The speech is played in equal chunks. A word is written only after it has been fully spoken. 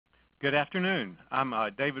Good afternoon. I'm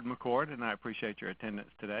David McCord, and I appreciate your attendance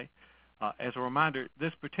today. As a reminder,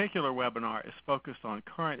 this particular webinar is focused on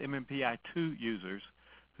current MMPI-2 users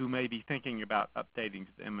who may be thinking about updating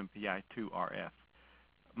to the MMPI-2-RF.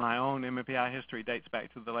 My own MMPI history dates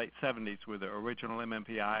back to the late 70s with the original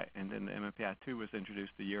MMPI, and then the MMPI-2 was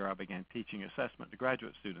introduced the year I began teaching assessment to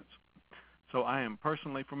graduate students. So I am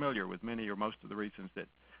personally familiar with many or most of the reasons that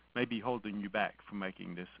may be holding you back from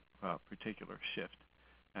making this particular shift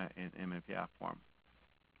in MMPI form.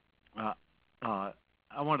 I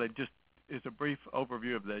want to just, as a brief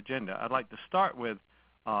overview of the agenda, I'd like to start with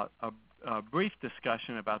a brief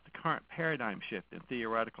discussion about the current paradigm shift in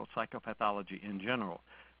theoretical psychopathology in general,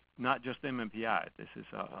 not just MMPI. This is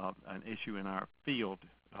an issue in our field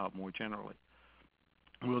more generally.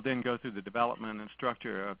 We'll then go through the development and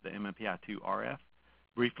structure of the MMPI-2-RF,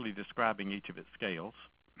 briefly describing each of its scales.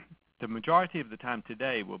 The majority of the time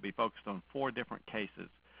today will be focused on 4 different cases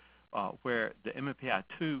where the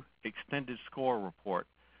MMPI-2 extended score report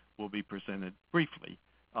will be presented briefly,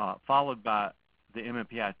 followed by the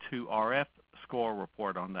MMPI-2-RF score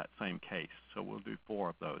report on that same case. So we'll do 4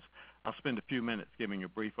 of those. I'll spend a few minutes giving a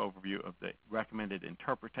brief overview of the recommended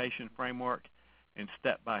interpretation framework and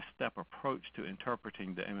step-by-step approach to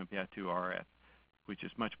interpreting the MMPI-2-RF, which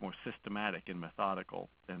is much more systematic and methodical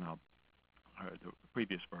than the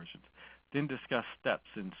previous versions. Then discuss steps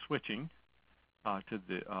in switching to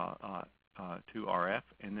the 2RF,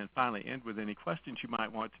 and then finally end with any questions you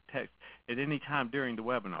might want to text at any time during the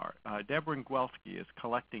webinar. Deborah Ngwelski is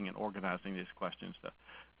collecting and organizing these questions to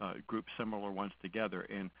group similar ones together,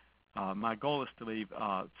 and my goal is to leave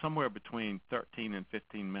somewhere between 13 and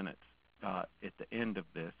 15 minutes at the end of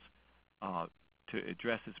this to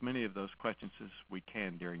address as many of those questions as we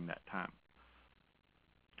can during that time.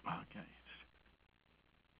 Okay.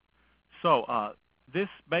 So this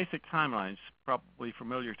basic timeline is probably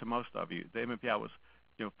familiar to most of you. The MMPI was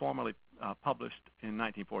formally published in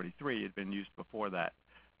 1943. It had been used before that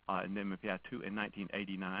in the MMPI-2 in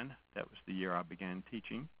 1989. That was the year I began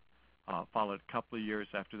teaching. Followed a couple of years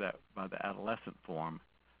after that by the adolescent form.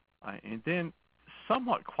 And then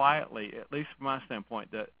somewhat quietly, at least from my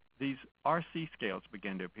standpoint, that these RC scales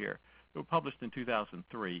began to appear. They were published in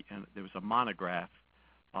 2003, and there was a monograph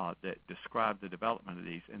that described the development of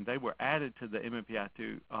these, and they were added to the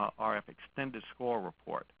MMPI-2-RF extended score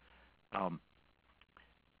report. I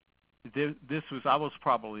was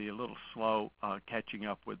probably a little slow catching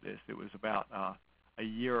up with this. It was about a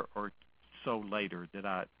year or so later that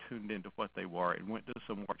I tuned into what they were and went to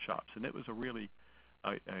some workshops, and it was a really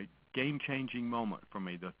a game-changing moment for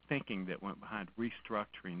me, the thinking that went behind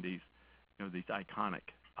restructuring these, these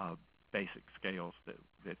iconic basic scales that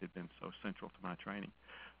had been so central to my training.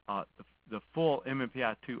 The full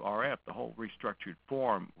MMPI-2-RF, the whole restructured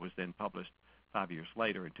form, was then published 5 years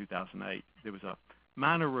later in 2008. There was a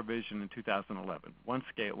minor revision in 2011. One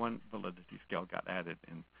validity scale got added,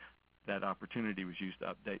 and that opportunity was used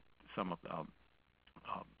to update some of the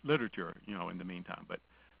literature, in the meantime. But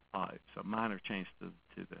it's a minor change to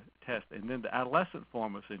the test. And then the adolescent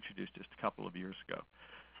form was introduced just a couple of years ago.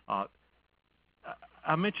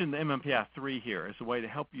 I mentioned the MMPI-3 here as a way to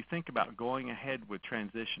help you think about going ahead with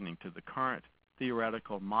transitioning to the current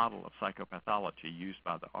theoretical model of psychopathology used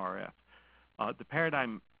by the RF. The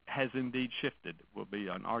paradigm has indeed shifted, will be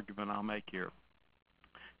an argument I'll make here.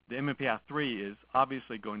 The MMPI-3 is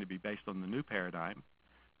obviously going to be based on the new paradigm.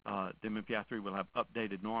 The MMPI-3 will have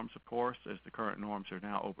updated norms, of course, as the current norms are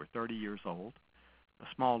now over 30 years old. A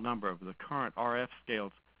small number of the current RF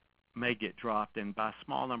scales may get dropped, and by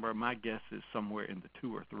small number, my guess is somewhere in the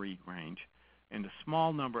 2 or 3 range. And a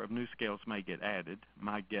small number of new scales may get added.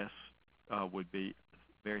 My guess would be a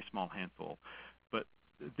very small handful. But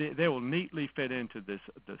they will neatly fit into the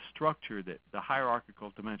structure, the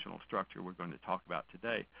hierarchical dimensional structure we're going to talk about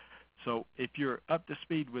today. So if you're up to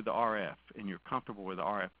speed with the RF and you're comfortable with the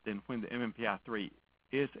RF, then when the MMPI-3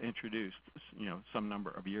 is introduced, some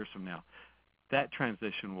number of years from now, that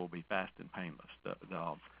transition will be fast and painless.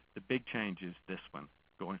 The big change is this one,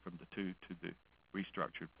 going from the 2 to the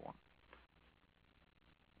restructured form.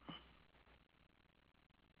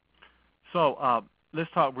 So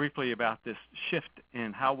let's talk briefly about this shift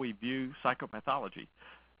in how we view psychopathology.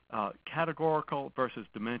 Categorical versus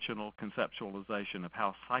dimensional conceptualization of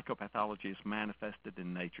how psychopathology is manifested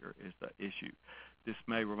in nature is the issue. This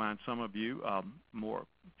may remind some of you more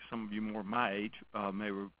my age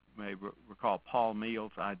may recall Paul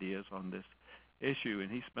Meehl's ideas on this issue, and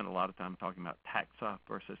he spent a lot of time talking about taxa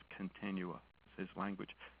versus continua, is his language.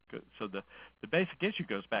 So the basic issue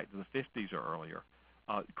goes back to the 50s or earlier.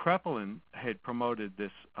 Kraepelin had promoted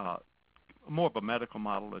this more of a medical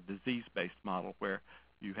model, a disease-based model, where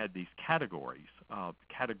you had these categories,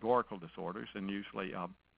 categorical disorders, and usually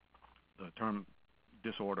the term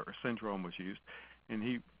disorder or syndrome was used. And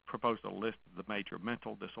he proposed a list of the major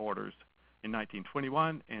mental disorders in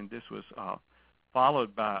 1921, and this was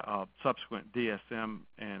followed by subsequent DSM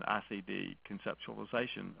and ICD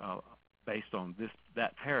conceptualization based on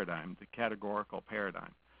that paradigm, the categorical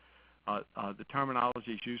paradigm. The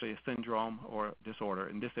terminology is usually a syndrome or a disorder,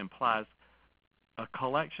 and this implies a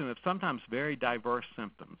collection of sometimes very diverse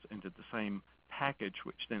symptoms into the same package,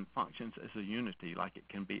 which then functions as a unity, like it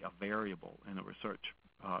can be a variable in a research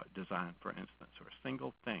design, for instance, or a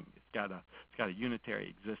single thing. It's got a unitary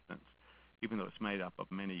existence, even though it's made up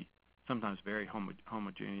of many, sometimes very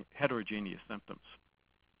heterogeneous symptoms.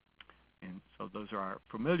 And so those are our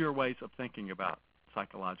familiar ways of thinking about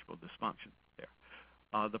psychological dysfunction there.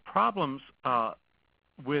 The problems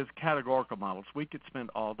with categorical models, we could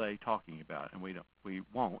spend all day talking about, and we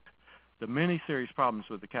won't. The many serious problems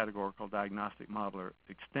with the categorical diagnostic model are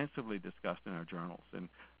extensively discussed in our journals, and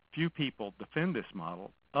few people defend this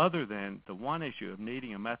model other than the one issue of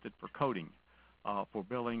needing a method for coding, for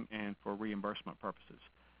billing and for reimbursement purposes.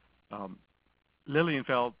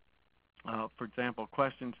 Lilienfeld, for example,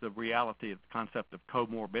 questions the reality of the concept of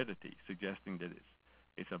comorbidity, suggesting that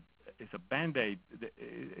it's a band-aid,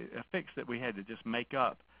 a fix that we had to just make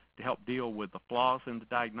up to help deal with the flaws in the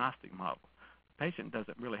diagnostic model. The patient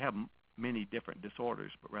doesn't really have many different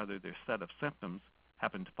disorders, but rather their set of symptoms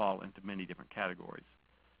happen to fall into many different categories.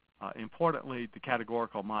 Importantly, the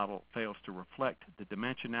categorical model fails to reflect the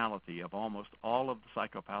dimensionality of almost all of the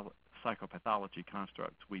psychopathology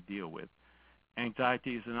constructs we deal with.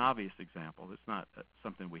 Anxiety is an obvious example. It's not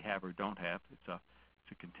something we have or don't have. It's a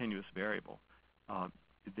continuous variable.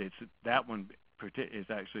 That one is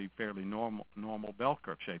actually fairly normal bell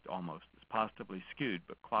curve shaped almost. It's positively skewed,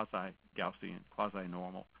 but quasi-Gaussian,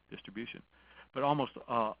 quasi-normal distribution. But almost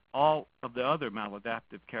all of the other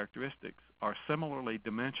maladaptive characteristics are similarly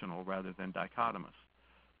dimensional rather than dichotomous.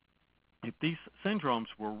 If these syndromes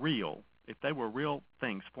were real, if they were real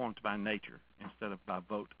things formed by nature instead of by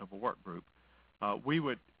vote of a work group, we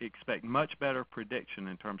would expect much better prediction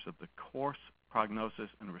in terms of the course, prognosis,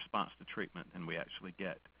 and response to treatment than we actually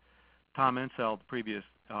get. Tom Insel, the previous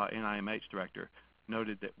NIMH director,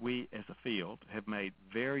 noted that we as a field have made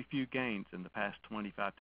very few gains in the past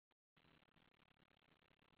 25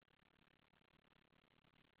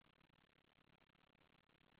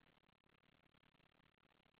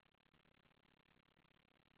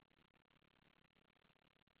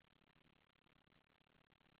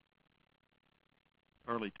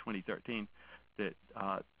 early 2013 that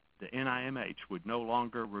the NIMH would no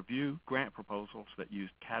longer review grant proposals that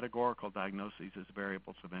used categorical diagnoses as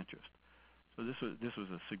variables of interest. So this was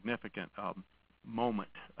a significant moment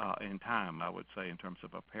in time, I would say, in terms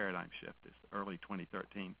of a paradigm shift. It's early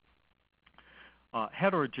 2013.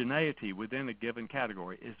 Heterogeneity within a given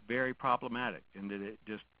category is very problematic in that it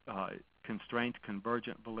just constrains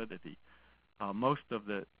convergent validity. Most of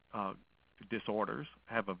the disorders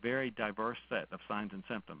have a very diverse set of signs and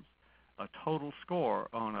symptoms. A total score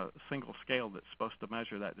on a single scale that's supposed to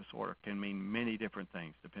measure that disorder can mean many different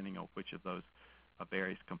things depending on which of those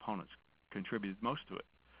various components contributed most to it.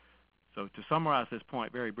 So to summarize this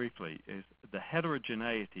point very briefly, is the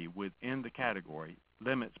heterogeneity within the category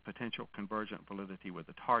limits potential convergent validity with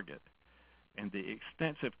the target, and the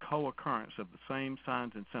extensive co-occurrence of the same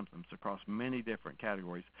signs and symptoms across many different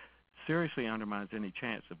categories seriously undermines any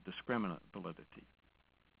chance of discriminant validity.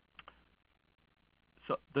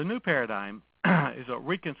 So the new paradigm is a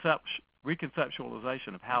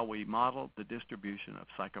reconceptualization of how we model the distribution of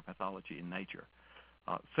psychopathology in nature.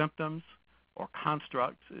 Symptoms or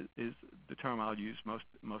constructs is the term I'll use most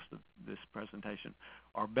of this presentation,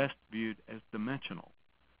 are best viewed as dimensional.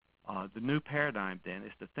 The new paradigm then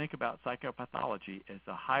is to think about psychopathology as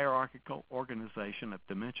a hierarchical organization of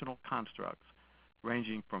dimensional constructs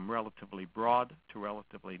ranging from relatively broad to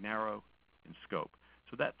relatively narrow in scope.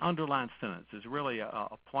 So that underlined sentence is really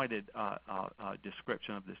a pointed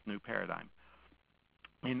description of this new paradigm.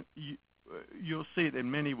 And you'll see it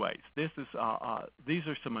in many ways. These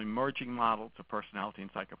are some emerging models of personality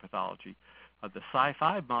and psychopathology. The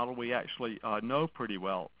Sci-5 model we actually know pretty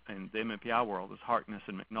well in the MMPI world, as Harkness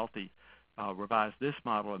and McNulty revised this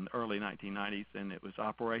model in the early 1990s, and it was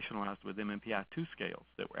operationalized with MMPI-2 scales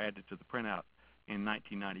that were added to the printout in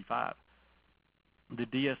 1995. The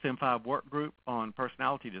DSM-5 work group on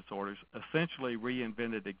personality disorders essentially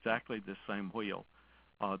reinvented exactly this same wheel,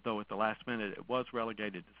 though at the last minute it was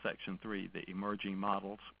relegated to Section 3, the emerging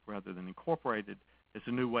models, rather than incorporated as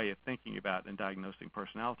a new way of thinking about and diagnosing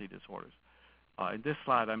personality disorders. In this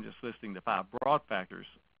slide, I'm just listing the 5 broad factors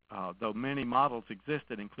though many models exist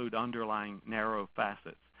that include underlying narrow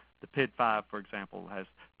facets. The PID-5, for example, has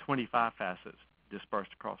 25 facets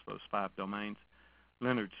dispersed across those 5 domains.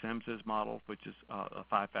 Leonard Sims's model, which is a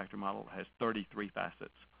 5-factor model, has 33 facets.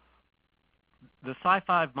 The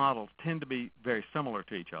Sci5 models tend to be very similar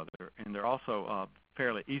to each other, and they're also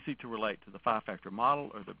fairly easy to relate to the 5-factor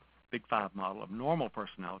model or the Big 5 model of normal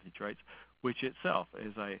personality traits, which itself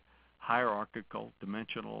is a hierarchical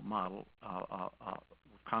dimensional model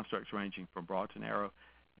with constructs ranging from broad to narrow,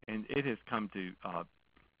 and it has come to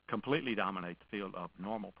completely dominate the field of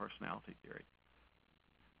normal personality theory.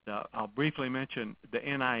 I'll briefly mention the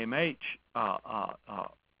NIMH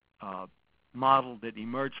model that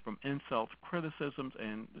emerged from Insel's criticisms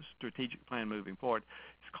and the strategic plan moving forward.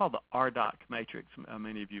 It's called the RDOC matrix.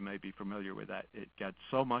 Many of you may be familiar with that. It got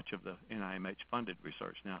so much of the NIMH-funded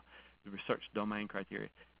research now, the research domain criteria.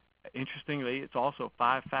 Interestingly, it's also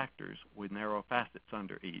 5 factors with narrow facets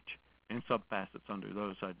under each and subfacets under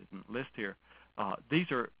those I didn't list here.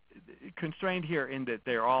 These are constrained here in that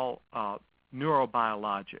they're all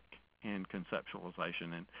neurobiologic in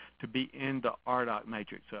conceptualization, and to be in the RDOC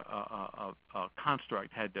matrix, a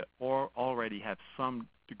construct had to already have some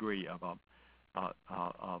degree of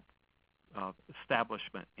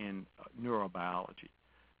establishment in neurobiology,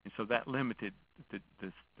 and so that limited the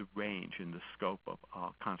range and the scope of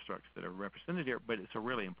constructs that are represented here. But it's a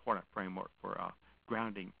really important framework for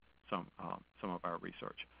grounding some of our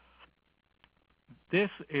research. This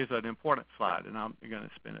is an important slide, and I'm going to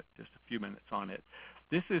spend just a few minutes on it.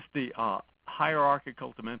 This is the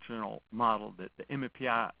hierarchical dimensional model that the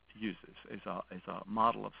MMPI uses as a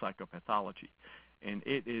model of psychopathology. And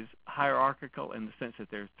it is hierarchical in the sense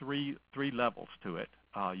that there are three levels to it.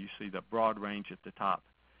 You see the broad range at the top,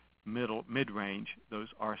 mid-range, those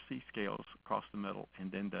RC scales across the middle,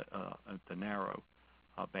 and then the narrow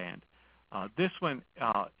band. This one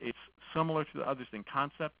is similar to the others in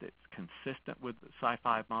concept. It's consistent with the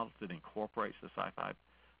Sci5 models. It incorporates the Sci5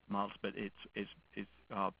 models, but it's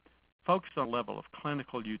focused on a level of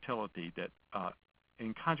clinical utility that,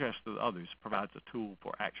 in contrast to the others, provides a tool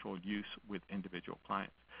for actual use with individual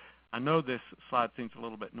clients. I know this slide seems a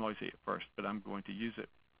little bit noisy at first, but I'm going to use it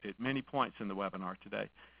at many points in the webinar today,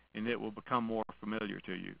 and it will become more familiar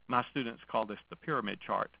to you. My students call this the pyramid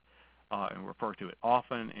chart and refer to it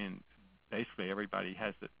often, and basically everybody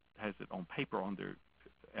has it on paper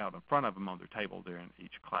out in front of them on their table there in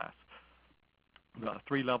each class. The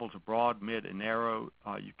 3 levels of broad, mid, and narrow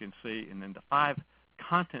you can see, and then the 5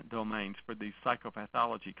 content domains for these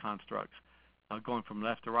psychopathology constructs going from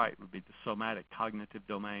left to right would be the somatic cognitive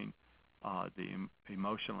domain, the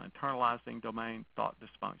emotional internalizing domain, thought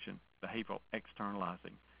dysfunction, behavioral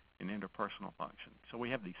externalizing, and interpersonal function. So we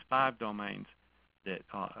have these 5 domains that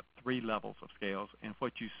 3 levels of scales, and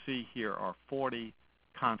what you see here are 40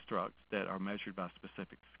 constructs that are measured by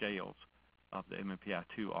specific scales of the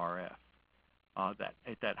MMPI-2-RF. At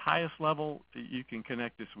that highest level, you can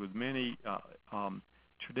connect this with many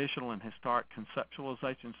traditional and historic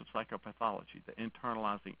conceptualizations of psychopathology, the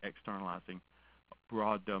internalizing, externalizing,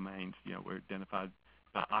 broad domains, were identified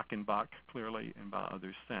by Achenbach clearly and by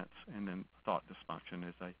others since, and then thought dysfunction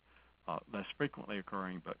is a less frequently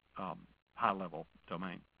occurring but high-level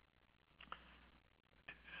domain.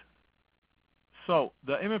 So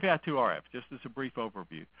the MMPI-2-RF, just as a brief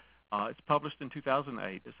overview, it's published in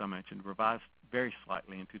 2008, as I mentioned, revised very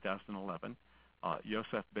slightly in 2011.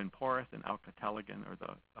 Yosef Ben-Poreth and Alka Taligan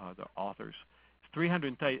are the authors. It's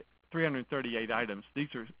 338 items.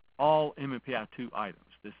 These are all MMPI-2 items.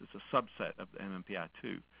 This is a subset of the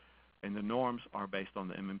MMPI-2, and the norms are based on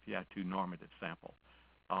the MMPI-2 normative sample.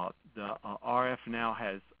 The RF now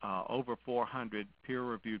has over 400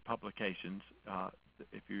 peer-reviewed publications,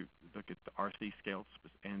 if you look at the RC scales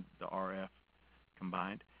and the RF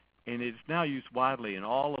combined. And it's now used widely in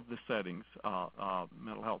all of the settings,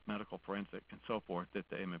 mental health, medical forensic, and so forth, that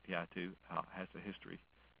the MMPI-2 has a history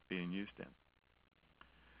being used in.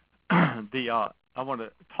 I want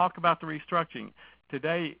to talk about the restructuring.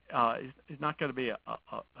 Today is not going to be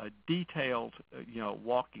a detailed,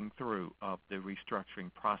 walking through of the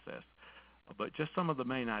restructuring process, but just some of the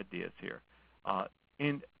main ideas here.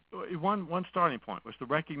 And one starting point was the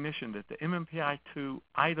recognition that the MMPI-2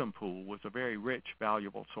 item pool was a very rich,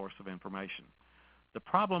 valuable source of information. The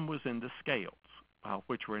problem was in the scales,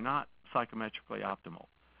 which were not psychometrically optimal.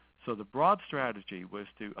 So the broad strategy was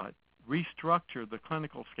to restructure the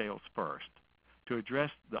clinical scales first to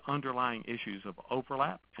address the underlying issues of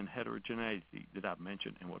overlap and heterogeneity that I've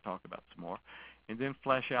mentioned, and we'll talk about some more, and then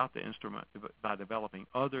flesh out the instrument by developing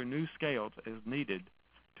other new scales as needed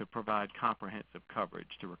to provide comprehensive coverage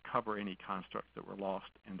to recover any constructs that were lost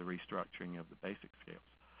in the restructuring of the basic scales.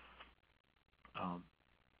 Um,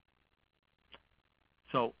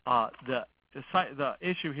 so the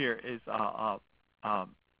issue here is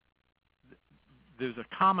there's a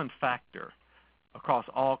common factor across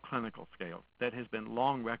all clinical scales that has been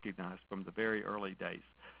long recognized from the very early days.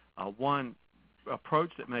 One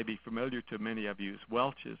approach that may be familiar to many of you is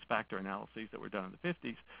Welch's factor analyses that were done in the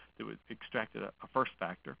 50s that extracted a first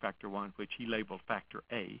factor, factor 1, which he labeled factor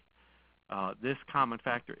A. This common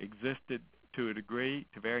factor existed to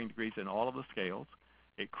varying degrees in all of the scales.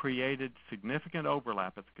 It created significant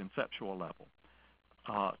overlap at the conceptual level.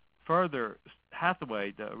 Further,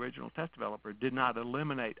 Hathaway, the original test developer, did not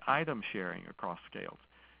eliminate item sharing across scales,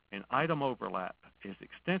 and item overlap is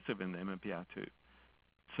extensive in the MMPI-2.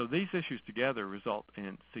 So these issues together result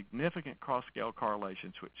in significant cross-scale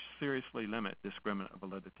correlations which seriously limit discriminant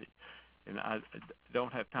validity. And I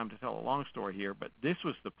don't have time to tell a long story here, but this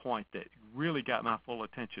was the point that really got my full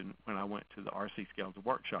attention when I went to the RC Scales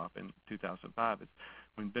workshop in 2005. It's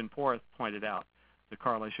when Ben Porth pointed out the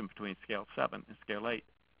correlation between scale 7 and scale 8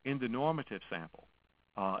 in the normative sample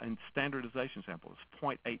and standardization sample is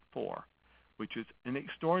 0.84, which is an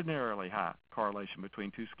extraordinarily high correlation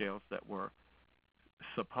between two scales that were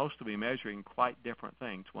supposed to be measuring quite different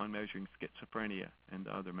things, one measuring schizophrenia and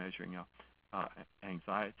the other measuring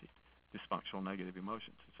anxiety, dysfunctional negative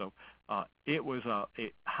emotions. So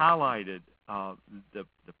it highlighted the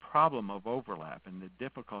problem of overlap and the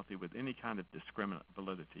difficulty with any kind of discriminant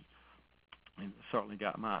validity, and it certainly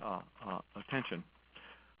got my attention.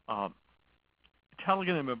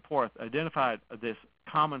 Tellegen and Porth identified this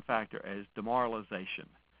common factor as demoralization.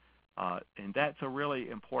 And that's a really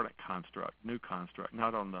important construct, new construct,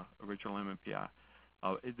 not on the original MMPI.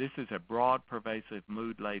 This is a broad, pervasive,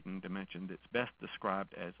 mood-laden dimension that's best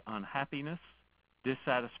described as unhappiness,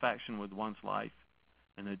 dissatisfaction with one's life,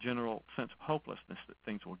 and a general sense of hopelessness that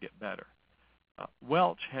things will get better.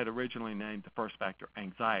 Welch had originally named the first factor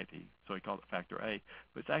anxiety, so he called it factor A,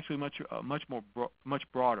 but it's actually much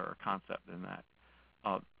broader concept than that.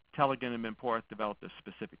 Tellegen and Porth developed a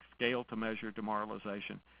specific scale to measure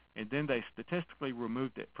demoralization, and then they statistically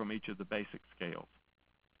removed it from each of the basic scales,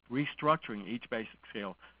 restructuring each basic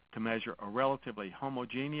scale to measure a relatively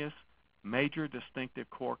homogeneous, major distinctive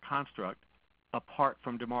core construct apart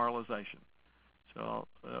from demoralization. So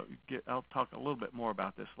I'll talk a little bit more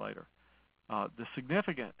about this later. The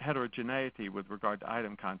significant heterogeneity with regard to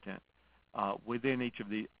item content within each of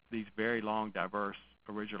these very long, diverse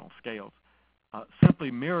original scales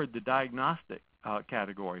simply mirrored the diagnostic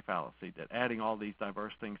category fallacy that adding all these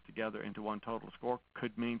diverse things together into one total score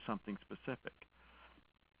could mean something specific.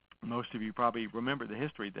 Most of you probably remember the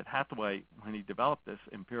history that Hathaway, when he developed this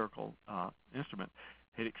empirical instrument,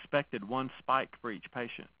 had expected one spike for each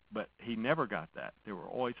patient, but he never got that. There were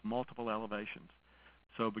always multiple elevations.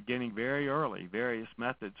 So beginning very early, various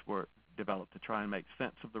methods were developed to try and make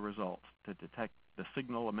sense of the results, to detect the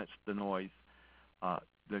signal amidst the noise.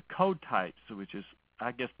 The code types, which is,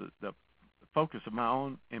 I guess, the focus of my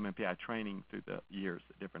own MMPI training through the years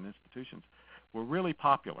at different institutions, were really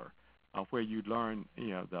popular, where you'd learn,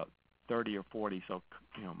 the 30 or 40,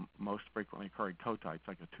 most frequently occurring code types,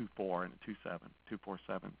 like a 2-4 and a 2-7,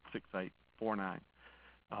 2-4-7, 6-8, 4-9.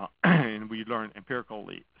 And we learn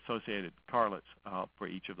empirically associated correlates for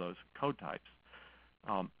each of those code types.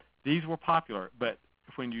 These were popular, but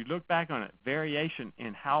when you look back on it, variation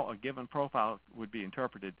in how a given profile would be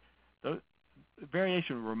interpreted, the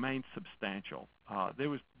variation remained substantial. There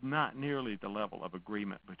was not nearly the level of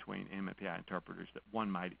agreement between MMPI interpreters that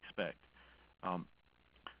one might expect.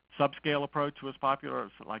 Subscale approach was popular,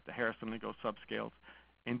 like the Harrison-Lingo subscales,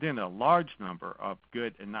 and then a large number of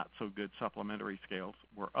good and not so good supplementary scales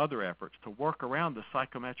were other efforts to work around the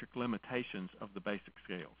psychometric limitations of the basic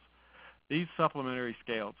scales. These supplementary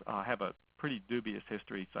scales have a pretty dubious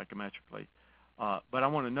history psychometrically, but I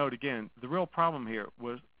want to note again, the real problem here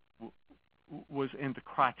was in the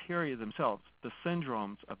criteria themselves, the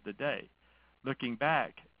syndromes of the day. Looking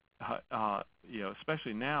back,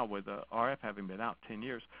 especially now with the RF having been out 10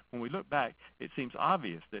 years, when we look back, it seems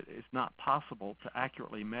obvious that it's not possible to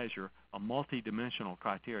accurately measure a multidimensional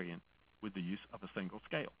criterion with the use of a single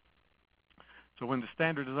scale. So when the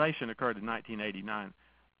standardization occurred in 1989,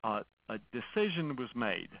 a decision was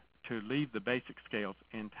made to leave the basic scales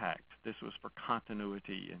intact. This was for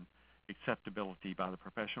continuity and acceptability by the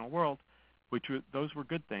professional world, those were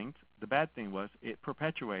good things. The bad thing was it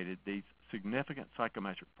perpetuated these significant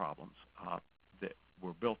psychometric problems that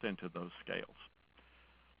were built into those scales.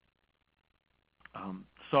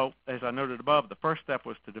 So as I noted above, the first step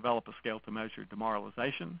was to develop a scale to measure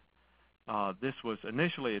demoralization. This was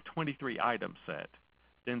initially a 23-item set,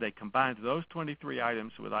 Then they combined those 23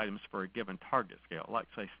 items with items for a given target scale, like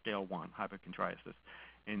say scale 1, hypochondriasis,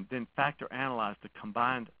 and then factor analyzed the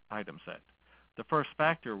combined item set. The first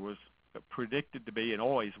factor was predicted to be, and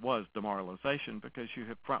always was, demoralization, because you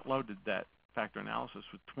have front-loaded that factor analysis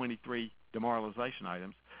with 23 demoralization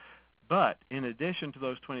items. But in addition to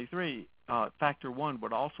those 23, factor 1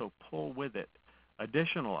 would also pull with it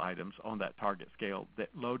additional items on that target scale that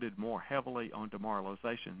loaded more heavily on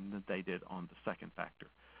demoralization than they did on the second factor.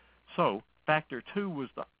 So factor 2 was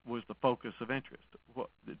the focus of interest.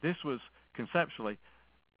 This was conceptually,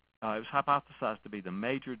 it was hypothesized to be the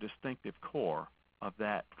major distinctive core of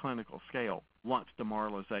that clinical scale once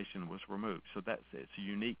demoralization was removed. So it's a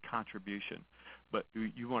unique contribution. But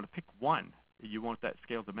you want to pick one. You want that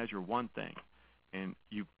scale to measure one thing. And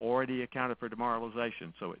you've already accounted for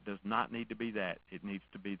demoralization, so it does not need to be that. It needs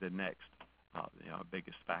to be the next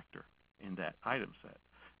biggest factor in that item set.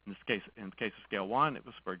 In the case of scale 1, it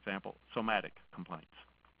was, for example, somatic complaints.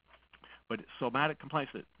 But it's somatic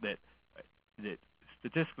complaints that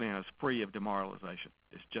statistically is free of demoralization.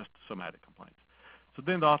 It's just somatic complaints. So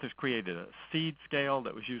then the authors created a seed scale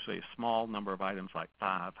that was usually a small number of items, like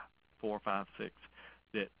 4, 5, 6,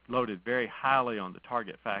 that loaded very highly on the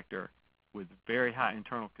target factor with very high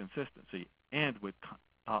internal consistency and with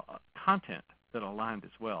content that aligned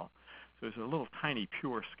as well. So it's a little tiny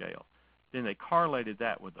pure scale. Then they correlated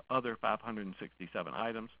that with the other 567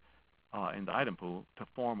 items in the item pool to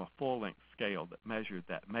form a full-length scale that measured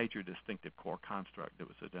that major distinctive core construct that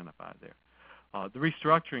was identified there. The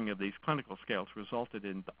restructuring of these clinical scales resulted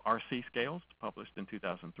in the RC scales, published in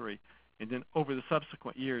 2003, and then over the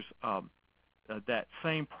subsequent years, that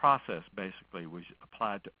same process basically was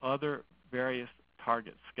applied to other various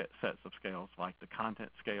target sets of scales, like the content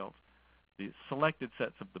scales, the selected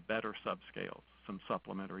sets of the better subscales, some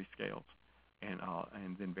supplementary scales, and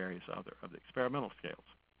then various other of the experimental scales.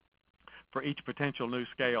 For each potential new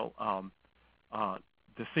scale,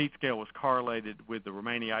 the seed scale was correlated with the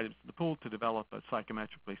remaining items in the pool to develop a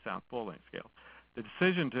psychometrically sound full-length scale. The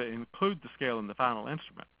decision to include the scale in the final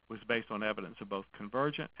instrument was based on evidence of both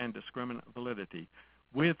convergent and discriminant validity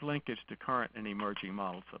with linkage to current and emerging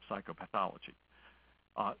models of psychopathology.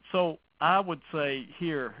 So I would say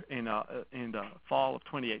here in the fall of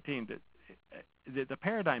 2018 that the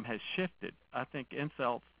paradigm has shifted. I think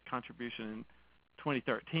NCEL's contribution in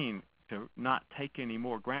 2013 to not take any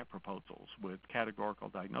more grant proposals with categorical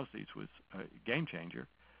diagnoses was a game changer.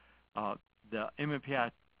 The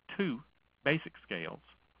MMPI-2 basic scales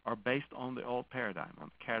are based on the old paradigm,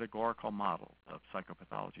 on the categorical model of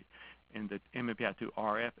psychopathology. And the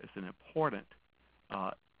MMPI-2-RF is an important,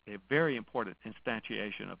 a very important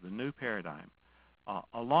instantiation of the new paradigm,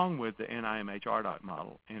 along with the NIMH-RDoC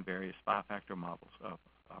model and various 5-factor models of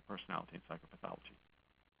personality and psychopathology.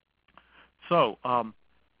 So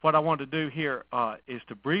what I want to do here is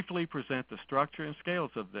to briefly present the structure and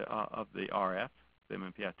scales of the RF, the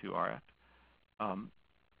MMPI-2-RF.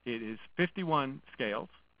 It is 51 scales.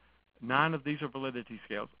 9 of these are validity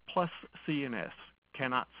scales, plus C and S.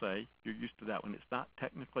 Cannot say, you're used to that one. It's not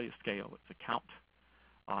technically a scale, it's a count.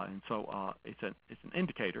 And so it's an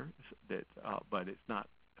indicator, that, but it's not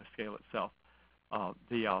a scale itself.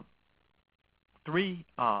 The 3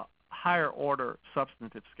 higher order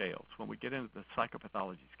substantive scales, when we get into the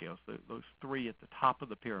psychopathology scales, those 3 at the top of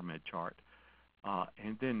the pyramid chart,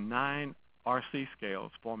 and then 9 RC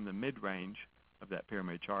scales form the mid-range of that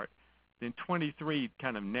pyramid chart. Then 23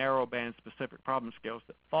 kind of narrow band specific problem scales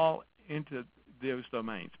that fall into those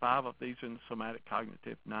domains. 5 of these are in the somatic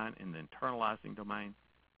cognitive, 9 in the internalizing domain,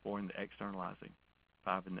 4 in the externalizing,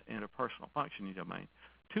 5 in the interpersonal functioning domain.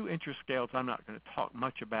 2 interest scales I'm not going to talk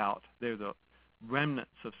much about. They're the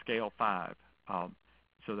remnants of scale 5.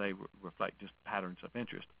 So they reflect just patterns of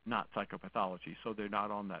interest, not psychopathology. So they're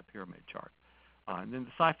not on that pyramid chart. And then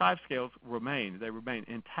the Psi-5 scales remain. They remain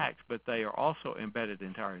intact, but they are also embedded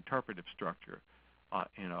into our interpretive structure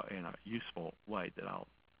in a useful way that I'll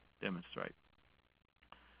demonstrate.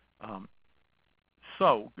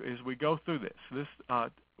 So as we go through this,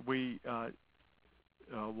 we'll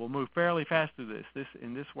move fairly fast through this.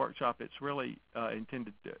 In this workshop, it's really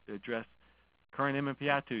intended to address current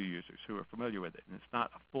MMPI-2 users who are familiar with it, and it's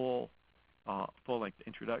not a full-length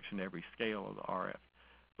introduction to every scale of the RF.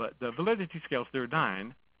 But the validity scales, there are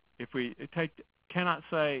 9. If we take cannot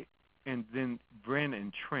say and then Brin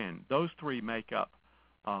and trend, those 3 make up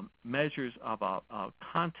measures of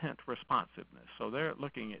content responsiveness. So they're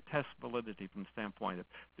looking at test validity from the standpoint of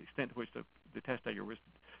the extent to which the test taker was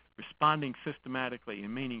responding systematically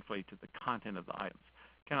and meaningfully to the content of the items.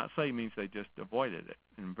 Cannot say means they just avoided it.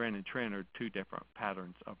 And Brin and trend are 2 different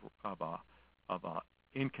patterns of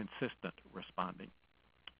inconsistent responding.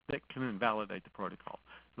 that can invalidate the protocol.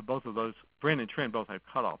 So both of those, Brin and Trend, both have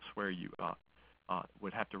cutoffs where you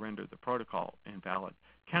would have to render the protocol invalid.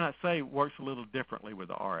 Cannot say works a little differently with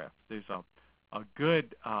the RF. There's a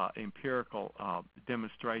good empirical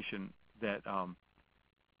demonstration that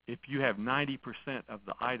if you have 90% of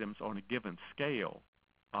the items on a given scale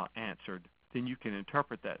answered, then you can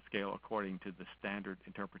interpret that scale according to the standard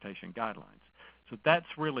interpretation guidelines. So that's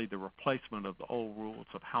really the replacement of the old rules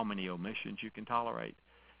of how many omissions you can tolerate.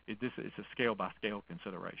 This is a scale-by-scale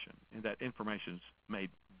consideration, and that information is made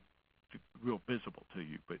real visible to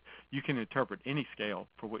you. But you can interpret any scale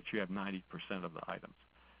for which you have 90% of the items.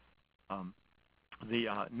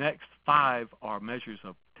 The next 5 are measures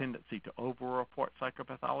of tendency to over-report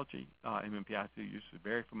psychopathology. MMPI-2 users are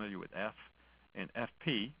very familiar with F and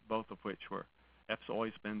FP, both of which were, F's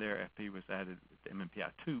always been there, FP was added with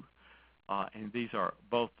MMPI-2. And these are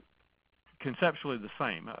both conceptually the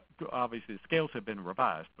same. Obviously, the scales have been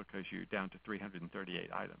revised because you're down to 338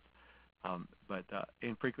 items. But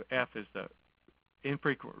F is the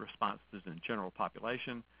infrequent responses in general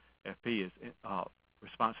population. FP is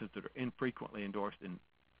responses that are infrequently endorsed in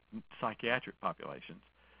psychiatric populations.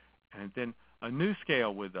 And then a new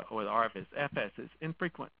scale with RF is FS. It's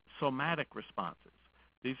infrequent somatic responses.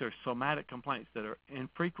 These are somatic complaints that are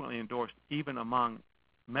infrequently endorsed even among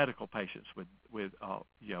medical patients with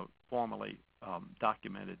formally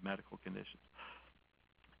documented medical conditions.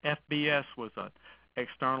 FBS was an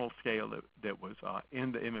external scale that was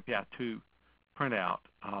in the MMPI-2 printout.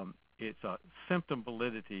 It's symptom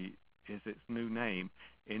validity is its new name,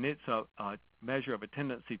 and it's a measure of a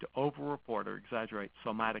tendency to over-report or exaggerate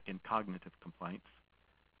somatic and cognitive complaints.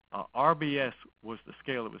 RBS was the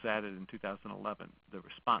scale that was added in 2011, the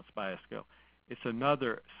response bias scale. It's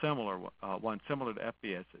another similar one, similar to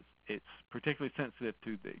FBS. It's particularly sensitive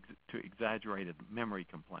to exaggerated memory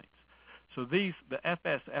complaints. So these, the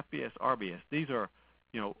FS, FBS, RBS, these are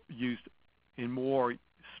used in more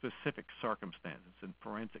specific circumstances and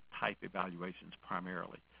forensic type evaluations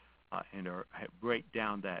primarily, and break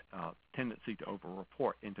down that tendency to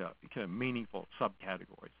over-report into kind of meaningful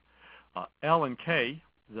subcategories. L and K,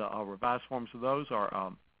 the revised forms of those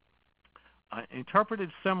are interpreted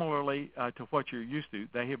similarly to what you're used to.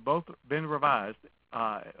 They have both been revised.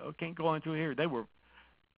 I can't go into it here. They were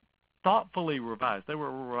thoughtfully revised. They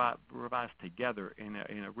were revised together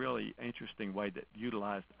in a really interesting way that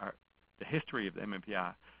utilized the history of the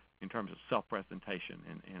MMPI in terms of self-presentation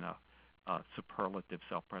and superlative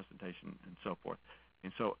self-presentation and so forth.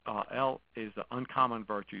 And so L is the uncommon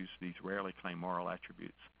virtues, these rarely claimed moral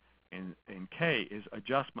attributes. And K is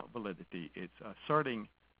adjustment validity. It's asserting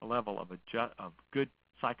a level of good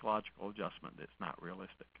psychological adjustment that's not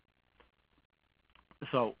realistic.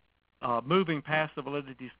 So moving past the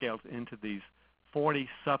validity scales into these 40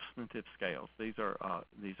 substantive scales. These are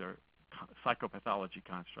psychopathology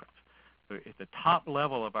constructs. So at the top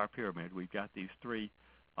level of our pyramid, we've got these 3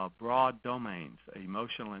 broad domains: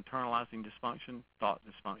 emotional internalizing dysfunction, thought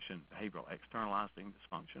dysfunction, behavioral externalizing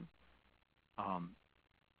dysfunction.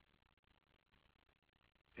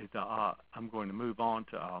 I'm going to move on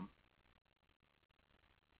to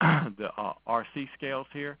the RC scales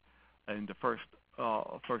here, and the first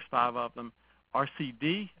 5 of them.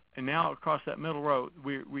 RCD, and now across that middle row,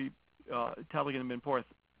 we Tellegen and Benporth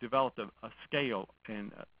developed a scale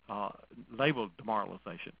and labeled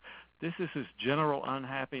demoralization. This is his general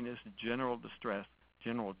unhappiness, general distress,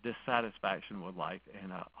 general dissatisfaction with life,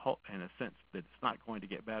 and a sense that it's not going to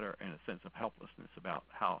get better, and a sense of helplessness about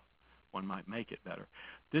how one might make it better.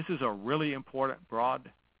 This is a really important,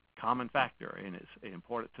 broad, common factor, and it's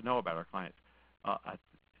important to know about our clients.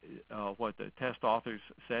 What the test authors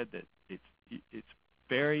said, that it's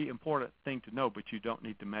very important thing to know, but you don't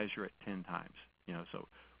need to measure it 10 times. So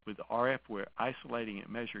with the RF, we're isolating it,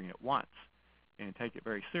 measuring it once, and take it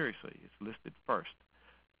very seriously. It's listed first.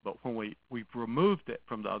 But when we've removed it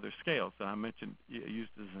from the other scales that I mentioned, used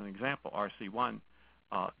as an example, RC1,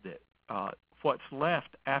 what's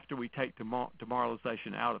left after we take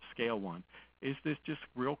demoralization out of scale 1 is this just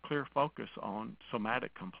real clear focus on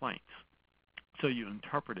somatic complaints. So you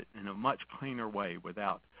interpret it in a much cleaner way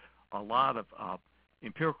without a lot of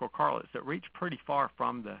empirical correlates that reach pretty far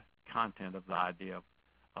from the content of the idea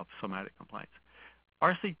of somatic complaints.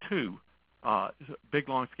 RC2 is a big,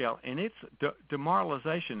 long scale, and its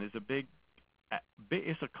demoralization is a big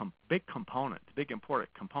component, a big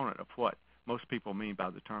important component of what most people mean by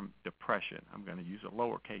the term depression. I'm going to use a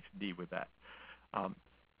lowercase d with that.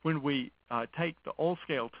 When we take the old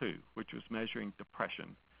scale 2, which was measuring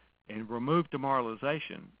depression, and remove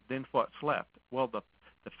demoralization, then what's left? Well, the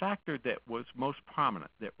factor that was most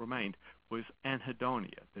prominent, that remained, was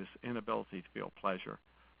anhedonia, this inability to feel pleasure.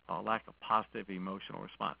 lack of positive emotional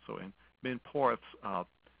response. So in Ben Porth's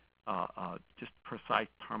just precise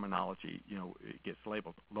terminology, it gets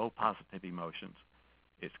labeled low positive emotions.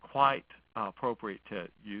 It's quite appropriate to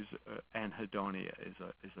use anhedonia as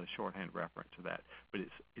a shorthand reference to that, but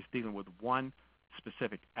it's dealing with one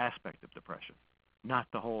specific aspect of depression, not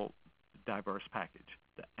the whole diverse package,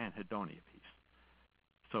 the anhedonia piece.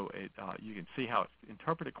 So you can see how it's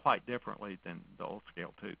interpreted quite differently than the old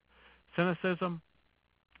scale too. Cynicism.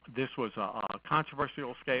 This was a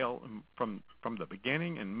controversial scale from the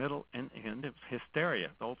beginning and middle and end. It was hysteria.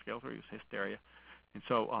 The old scale 3 was hysteria. And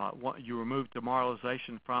so you remove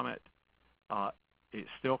demoralization from it. It's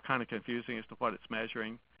still kind of confusing as to what it's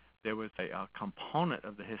measuring. There was a component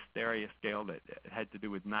of the hysteria scale that had to do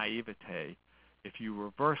with naivete. If you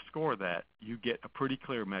reverse score that, you get a pretty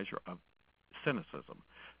clear measure of cynicism.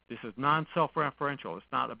 This is non-self-referential.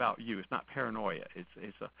 It's not about you. It's not paranoia. It's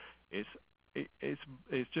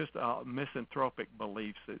just misanthropic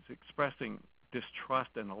beliefs. It's expressing distrust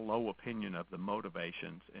and a low opinion of the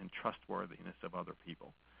motivations and trustworthiness of other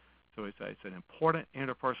people. So it's an important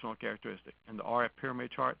interpersonal characteristic. In the RF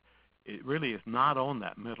pyramid chart, it really is not on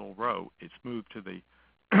that middle row. It's moved to the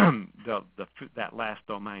that last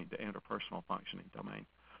domain, the interpersonal functioning domain.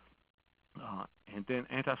 And then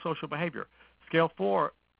antisocial behavior. Scale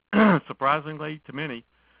 4, surprisingly to many,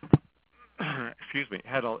 excuse me,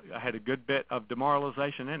 had a good bit of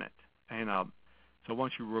demoralization in it. And so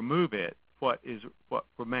once you remove it, what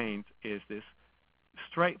remains is this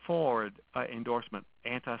straightforward endorsement: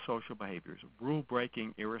 antisocial behaviors,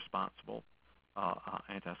 rule-breaking, irresponsible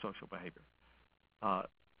antisocial behavior.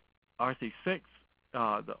 RC6,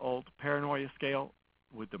 the old paranoia scale,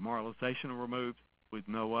 with demoralization removed,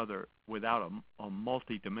 without a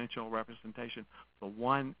multi-dimensional representation. The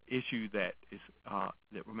one issue that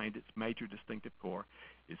remained its major distinctive core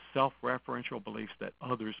is self-referential beliefs that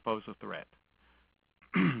others pose a threat.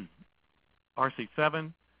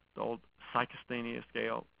 RC7, the old psychasthenia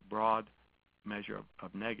scale, broad measure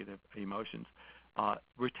of negative emotions,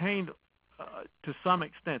 retained to some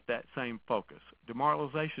extent that same focus.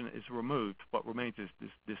 Demoralization is removed. What remains is this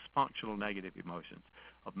dysfunctional negative emotions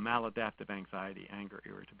of maladaptive anxiety, anger,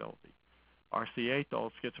 irritability. RC8, the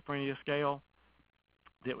old schizophrenia scale,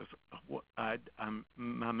 it was,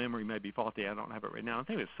 my memory may be faulty, I don't have it right now. I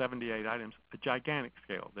think it was 78 items, a gigantic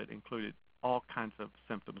scale that included all kinds of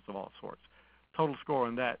symptoms of all sorts. Total score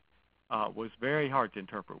on that was very hard to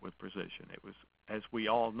interpret with precision. It was, as we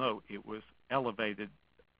all know, it was elevated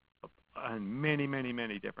in many, many,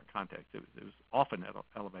 many different contexts. It was often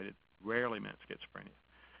elevated, rarely meant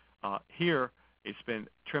schizophrenia. Here, it's been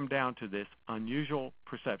trimmed down to this unusual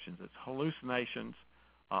perceptions. It's hallucinations,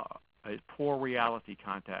 poor reality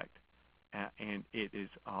contact, and it's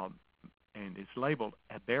labeled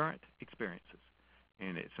aberrant experiences.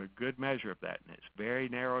 And it's a good measure of that, and it's very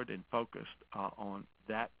narrowed and focused on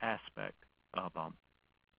that aspect of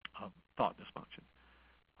thought dysfunction.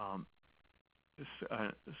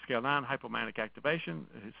 Scale 9, hypomanic activation,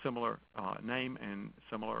 is similar name and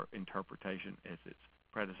similar interpretation as its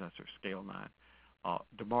predecessor, Scale 9.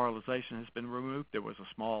 Demoralization has been removed. There was a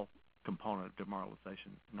small component of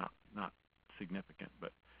demoralization, not significant,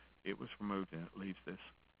 but it was removed, and it leaves this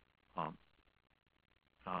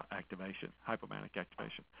activation, hypomanic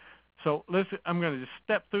activation. So I'm going to just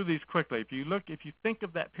step through these quickly. If you think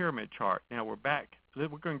of that pyramid chart, now we're back. We're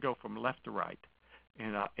going to go from left to right,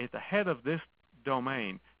 and at the head of this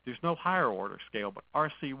domain, there's no higher order scale, but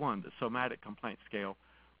RC1, the somatic complaint scale,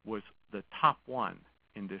 was the top one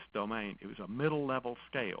in this domain. It was a middle level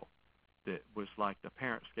scale that was like the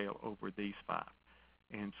parent scale over these 5.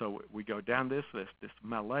 And so we go down this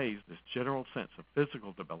malaise, this general sense of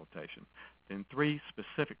physical debilitation, then 3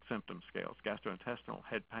 specific symptom scales: gastrointestinal,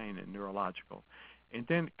 head pain, and neurological. And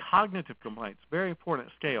then cognitive complaints, very important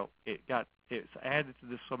scale. It's added to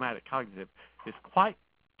this somatic cognitive. It's quite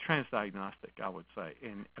transdiagnostic, I would say,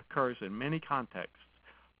 and occurs in many contexts,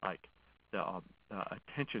 like the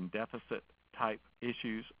attention deficit type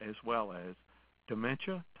issues, as well as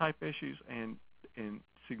dementia type issues, and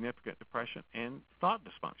significant depression and thought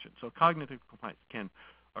dysfunction. So cognitive complaints can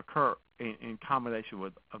occur in combination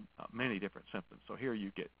with many different symptoms. So here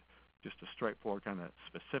you get just a straightforward kind of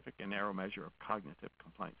specific and narrow measure of cognitive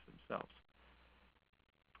complaints themselves.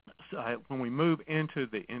 So when we move into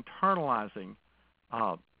the internalizing,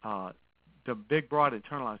 the big, broad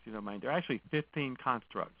internalizing domain, there are actually 15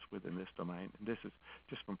 constructs within this domain. And this is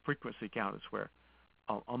just from frequency count, is where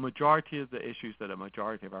a majority of the issues that a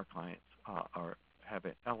majority of our clients have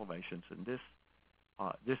elevations in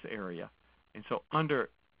this area. And so under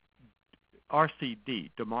RCD,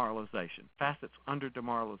 demoralization, facets under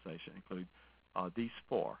demoralization include these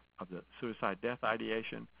 4 of the suicide death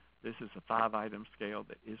ideation. This is a 5-item scale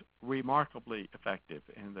that is remarkably effective,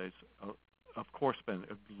 and there's, of course, been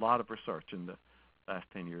a lot of research in the last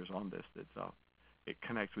 10 years on this. It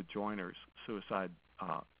connects with Joiner's suicide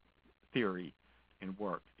theory and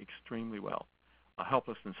work extremely well.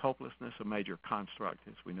 Helplessness, hopelessness, a major construct,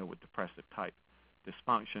 as we know, with depressive type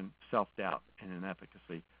dysfunction, self-doubt, and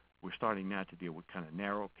inefficacy. We're starting now to deal with kind of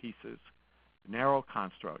narrow pieces, narrow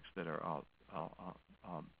constructs that are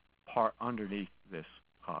part underneath this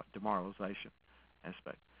demoralization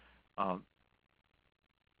aspect.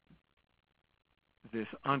 This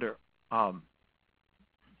under,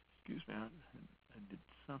 excuse me, I did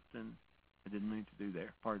something I didn't mean to do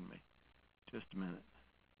there. Pardon me. Just a minute.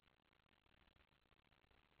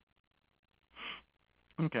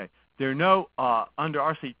 Okay. There are no, under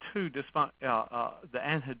RC2, the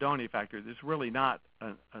anhedonia factor, there's really not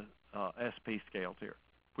SP scales here.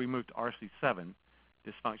 If we move to RC7,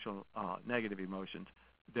 dysfunctional negative emotions,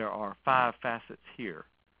 there are 5 facets here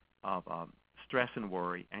of stress and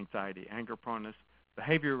worry, anxiety, anger proneness.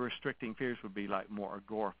 Behavior restricting fears would be like more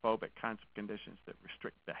agoraphobic kinds of conditions that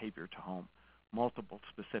restrict behavior to home. Multiple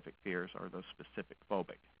specific fears are those specific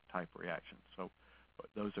phobic type reactions. So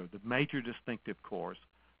those are the major distinctive cores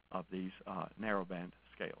of these narrowband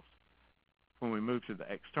scales. When we move to the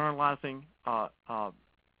externalizing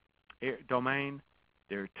domain,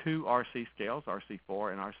 there are 2 RC scales,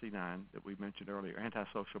 RC4 and RC9, that we mentioned earlier.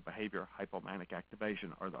 Antisocial behavior, hypomanic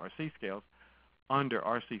activation are the RC scales. Under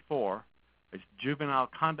RC4 is juvenile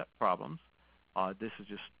conduct problems. This is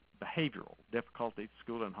just behavioral difficulties,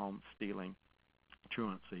 school and home, stealing,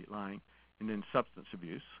 truancy, lying, and then substance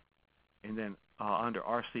abuse. And then under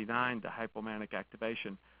RC9, the hypomanic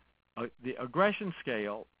activation, the aggression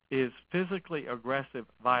scale is physically aggressive,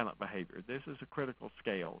 violent behavior. This is a critical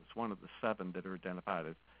scale. It's one of the 7 that are identified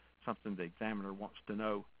as something the examiner wants to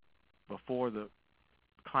know before the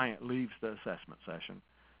client leaves the assessment session.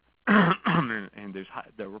 And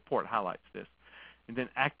the report highlights this. And then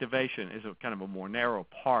activation is a kind of a more narrow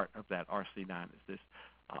part of that RC9, is this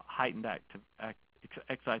heightened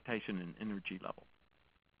excitation and energy level.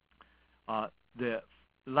 The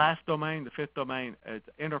last domain, the 5th domain, is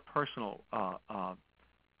interpersonal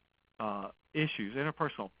issues,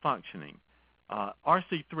 interpersonal functioning.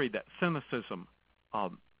 RC3, that cynicism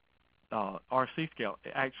RC scale,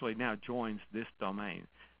 actually now joins this domain.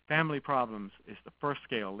 Family problems is the first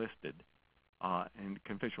scale listed in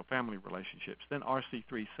conflictual family relationships. Then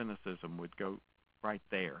RC3 cynicism would go right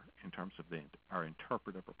there in terms of our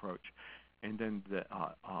interpretive approach. And then the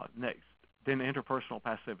then interpersonal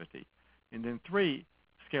passivity. And then 3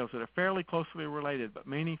 scales that are fairly closely related but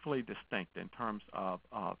meaningfully distinct in terms of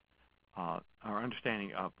our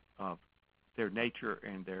understanding of their nature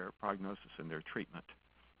and their prognosis and their treatment.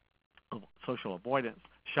 Social avoidance,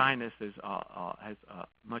 shyness has a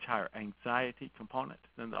much higher anxiety component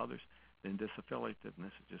than the others. Then disaffiliativeness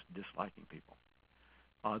is just disliking people.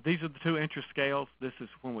 These are the 2 interest scales. This is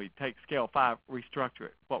when we take scale 5, restructure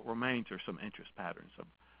it. What remains are some interest patterns of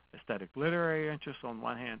aesthetic literary interests on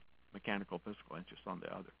one hand, mechanical physical interests on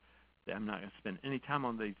the other. I'm not going to spend any time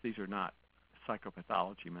on these. These are not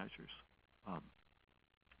psychopathology measures.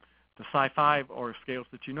 The Psi-5 are scales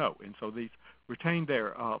that you know, and so these retain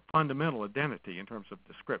their fundamental identity in terms of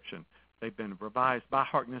description. They've been revised by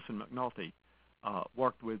Harkness and McNulty,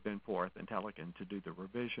 worked with Ben Forth and Telekin to do the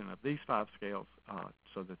revision of these 5 scales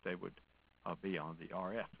so that they would be on the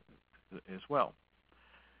RF as well.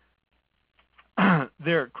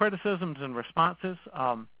 Their criticisms and responses.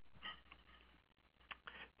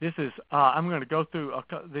 This is, I'm going to go through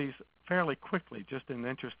these fairly quickly just in the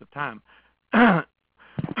interest of time.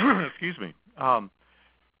 Excuse me.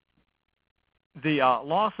 The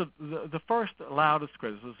loss of the first loudest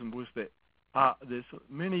criticism was that this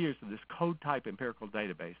many years of this code type empirical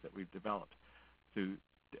database that we've developed through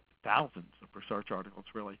thousands of research articles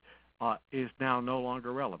really is now no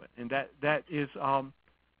longer relevant, and that is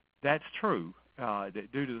that's true.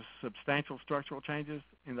 That due to the substantial structural changes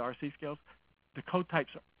in the RC scales, the code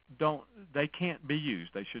types they can't be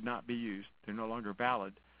used. They should not be used. They're no longer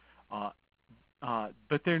valid,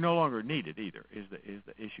 but they're no longer needed either. Is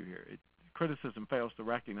the issue here? Criticism fails to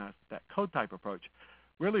recognize that code type approach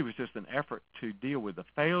really was just an effort to deal with the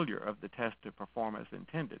failure of the test to perform as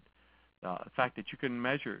intended. The fact that you can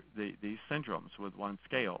measure these syndromes with one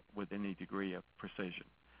scale with any degree of precision.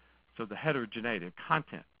 So the heterogeneity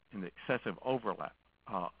content and the excessive overlap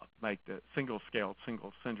make the single-scale,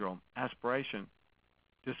 single syndrome aspiration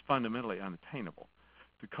just fundamentally unattainable.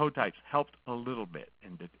 The code types helped a little bit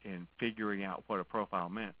in figuring out what a profile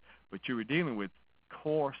meant, but you were dealing with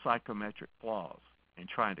core psychometric flaws and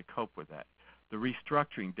trying to cope with that. the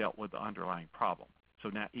restructuring dealt with the underlying problem. So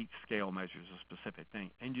now each scale measures a specific thing,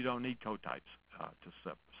 and you don't need code types to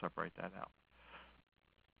separate that out.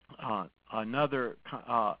 Another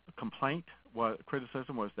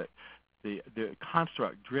criticism was that the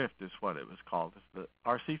construct drift is what it was called. The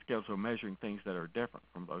RC scales were measuring things that are different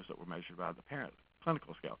from those that were measured by the parent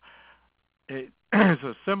clinical scale. It's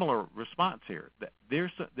a similar response here. That there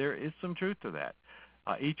is some truth to that.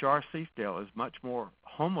 Each RC scale is much more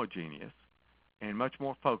homogeneous and much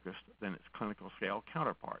more focused than its clinical scale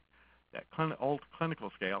counterpart. That old clinical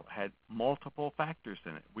scale had multiple factors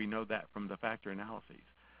in it. We know that from the factor analyses.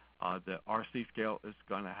 The RC scale is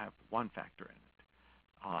going to have one factor in it.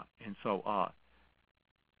 And so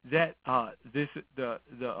the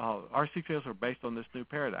RC scales are based on this new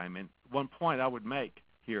paradigm. And one point I would make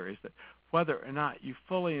here is that whether or not you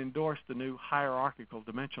fully endorse the new hierarchical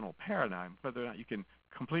dimensional paradigm, whether or not you can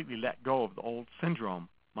completely let go of the old syndrome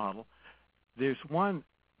model, there's one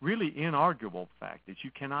really inarguable fact that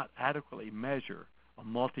you cannot adequately measure a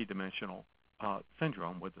multidimensional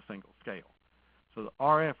syndrome with a single scale. So the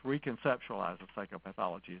RF reconceptualizes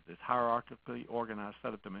psychopathology as this hierarchically organized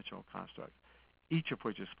set of dimensional constructs, each of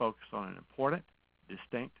which is focused on an important,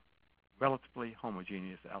 distinct, relatively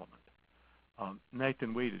homogeneous element.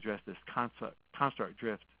 Nathan Weed addressed this construct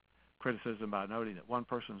drift criticism by noting that one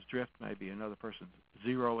person's drift may be another person's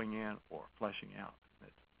zeroing in or fleshing out.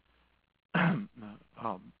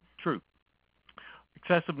 True.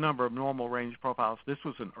 Excessive number of normal range profiles. This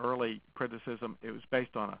was an early criticism. It was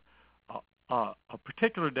based on a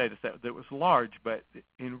particular data set that was large, but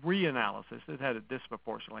in reanalysis, it had a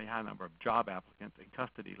disproportionately high number of job applicants and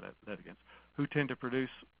custody litigants who tend to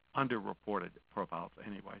produce underreported profiles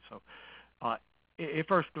anyway. So at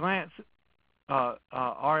first glance,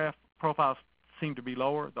 RF profiles seem to be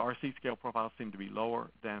lower. The RC scale profiles seem to be lower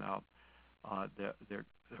than their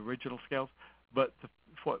original scales. But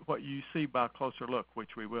what you see by a closer look,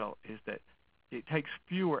 which we will, is that it takes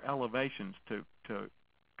fewer elevations to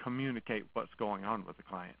communicate what's going on with the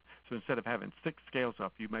client. So instead of having 6 scales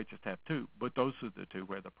up, you may just have 2, but those are the 2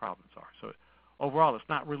 where the problems are. So overall, it's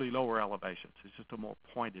not really lower elevations. It's just a more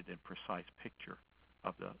pointed and precise picture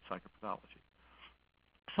of the psychopathology.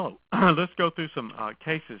 So let's go through some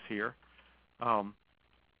cases here. I'm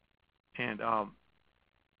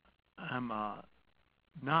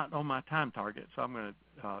not on my time target, so I'm going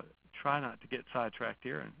to try not to get sidetracked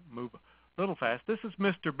here and move a little fast. This is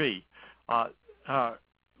Mr. B.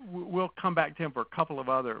 We'll come back to him for a couple of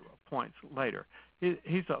other points later.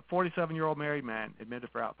 He's a 47-year-old married man admitted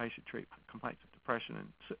for outpatient treatment, complaints of depression and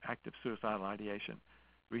active suicidal ideation,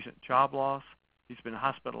 recent job loss. He's been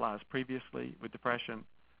hospitalized previously with depression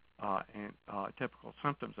and typical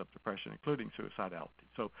symptoms of depression, including suicidality.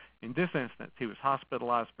 So in this instance, he was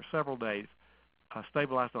hospitalized for several days,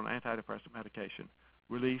 stabilized on antidepressant medication,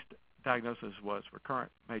 released. Diagnosis was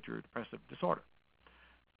recurrent major depressive disorder.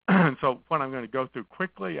 So what I'm going to go through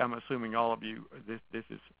quickly, I'm assuming all of you, this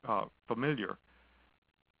is familiar,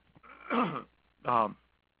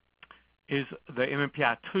 is the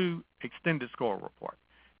MMPI-2 extended score report.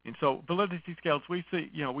 And so validity scales, we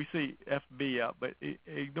see FB up, but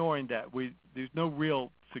ignoring that, there's no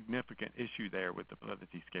real significant issue there with the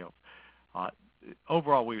validity scales.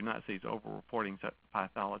 Overall, we would not see it's over-reporting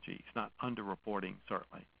pathology. It's not under-reporting,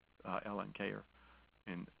 certainly, LNK or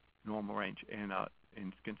in normal range, and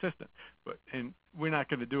it's consistent. And we're not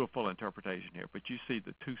going to do a full interpretation here, but you see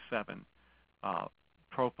the 2-7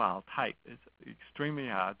 profile type is extremely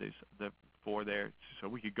high. There's the 4 there, so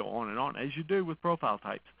we could go on and on, as you do with profile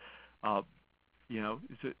types.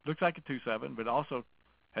 It looks like a 2-7, but also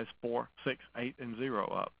has 4, 6, 8, and 0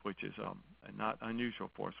 up, which is not unusual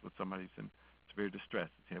for us with somebody who's in severe distress.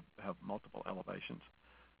 They have multiple elevations.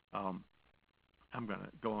 I'm going to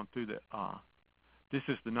go on through the. This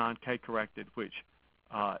is the non-K corrected, which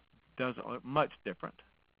doesn't look much different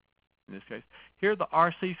in this case. Here are the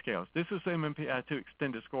RC scales. This is the MMPI-2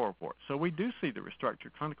 extended score report. So we do see the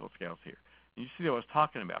restructured clinical scales here. You see what I was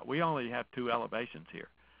talking about. We only have 2 elevations here.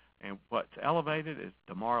 And what's elevated is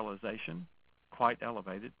demoralization, quite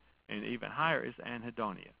elevated, and even higher is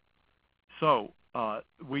anhedonia. So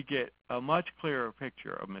we get a much clearer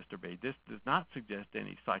picture of Mr. B. This does not suggest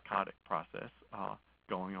any psychotic process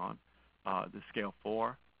going on. The scale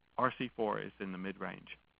 4, RC4 is in the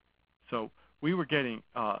mid-range. So we were getting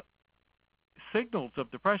signals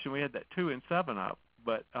of depression. We had that 2 and 7 up,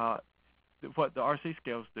 but what the RC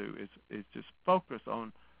scales do is just focus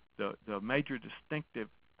on the major distinctive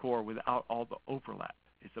core without all the overlap.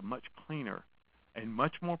 It's a much cleaner and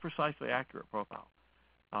much more precisely accurate profile.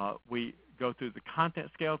 We go through the content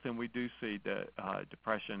scales, and we do see the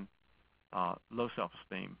depression, low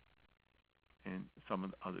self-esteem, and some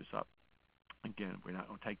of the others up. Again, we're not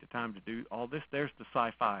going to take the time to do all this. There's the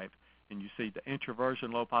Psi-5, and you see the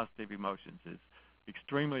introversion, low positive emotions is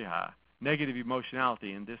extremely high. Negative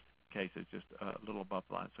emotionality in this case is just a little above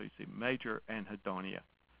the line. So you see major anhedonia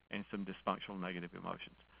and some dysfunctional negative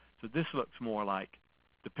emotions. So this looks more like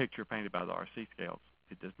the picture painted by the RC scales.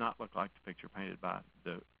 It does not look like the picture painted by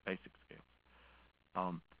the basic scales.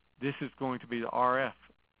 This is going to be the RF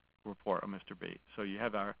report of Mr. B. So you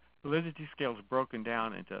have our validity scales broken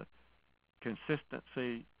down into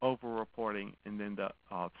consistency, over-reporting, and then the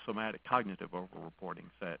somatic cognitive over-reporting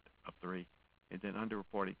set of 3, and then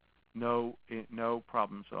under-reporting. No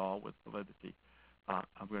problems at all with validity.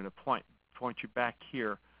 I'm going to point you back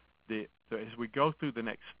here. As we go through the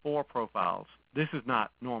next 4 profiles, this is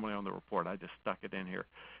not normally on the report. I just stuck it in here.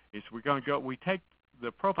 We're going to go. We take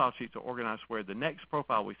the profile sheets are organized where the next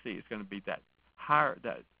profile we see is going to be that higher,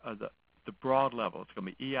 the broad level. It's going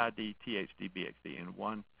to be EID, THD, BXD in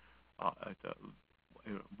one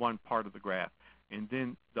part of the graph, and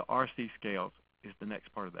then the RC scales is the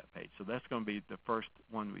next part of that page. So that's going to be the first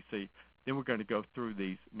one we see. Then we're going to go through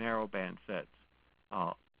these narrow band sets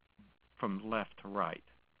from left to right.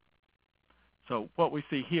 So what we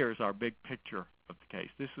see here is our big picture of the case.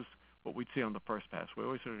 This is what we'd see on the first pass. We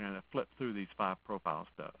always are going to flip through these 5 profiles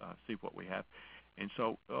to see what we have. And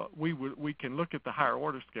so we can look at the higher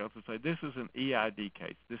order scales and say this is an EID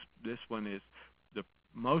case. This one is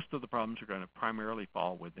most of the problems are going to primarily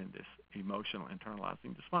fall within this emotional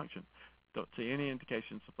internalizing dysfunction. Don't see any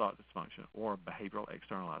indications of thought dysfunction or behavioral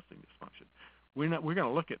externalizing dysfunction. We're going to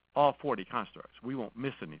look at all 40 constructs. We won't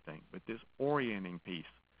miss anything, but this orienting piece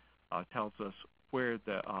tells us where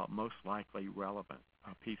the most likely relevant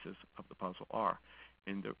pieces of the puzzle are.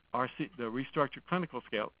 In the restructured clinical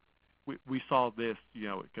scale, we saw this,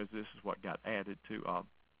 because this is what got added to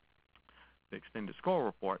the extended score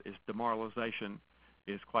report, is demoralization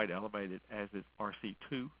is quite elevated, as is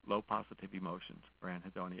RC2, low positive emotions, or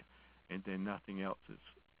anhedonia, and then nothing else is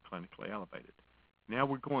clinically elevated. Now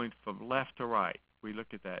we're going from left to right. We look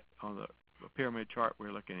at that on the pyramid chart.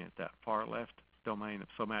 We're looking at that far left domain of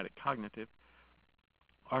somatic cognitive.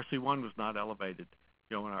 RC1 was not elevated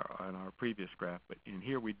in our previous graph, but in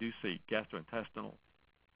here we do see gastrointestinal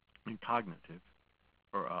and cognitive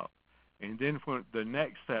are up. And then for the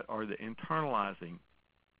next set are the internalizing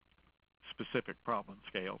specific problem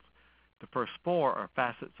scales. The first 4 are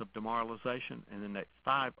facets of demoralization, and the next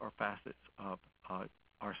 5 are facets of RC7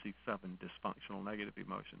 dysfunctional negative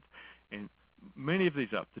emotions. And many of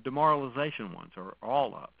these up. The demoralization ones are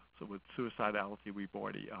all up. So with suicidality, we've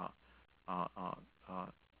already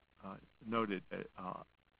noted that,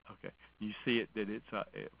 okay, you see it that it's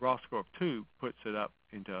raw score of 2 puts it up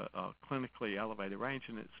into a clinically elevated range,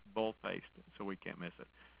 and it's bold-faced, so we can't miss it.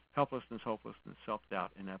 Helplessness, hopelessness,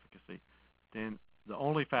 self-doubt, inefficacy. Then the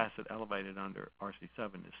only facet elevated under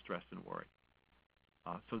RC7 is stress and worry.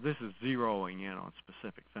 So this is zeroing in on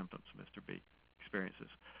specific symptoms Mr. B experiences.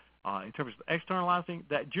 In terms of externalizing,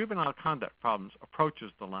 that juvenile conduct problems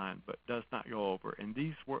approaches the line but does not go over. And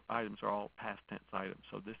these items are all past tense items.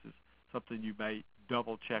 So this is something you may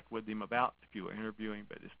double check with him about if you were interviewing,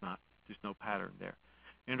 but it's not, there's no pattern there.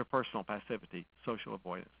 Interpersonal passivity, social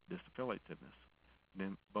avoidance, disaffiliativeness. And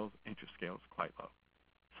then both interest scales quite low.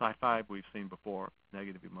 Psi-5 we've seen before,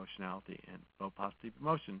 negative emotionality and low positive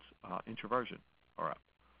emotions, introversion are up.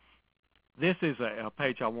 This is a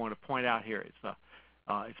page I want to point out here.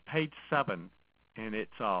 It's page 7, and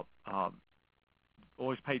it's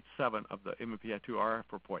always page 7 of the MMPI-2-RF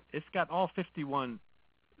report. It's got all 51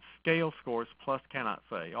 scale scores plus cannot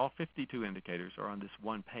say. All 52 indicators are on this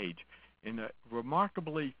one page in a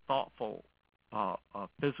remarkably thoughtful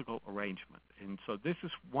physical arrangement. And so this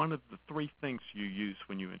is one of the 3 things you use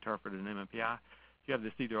when you interpret an MMPI. You have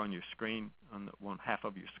this either on your screen, on the one half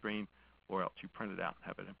of your screen, or else you print it out and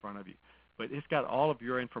have it in front of you. But it's got all of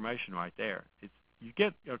your information right there. You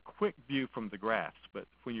get a quick view from the graphs, but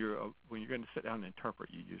when you're going to sit down and interpret,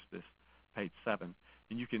 you use this page 7.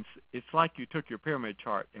 And you can, it's like you took your pyramid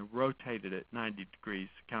chart and rotated it 90 degrees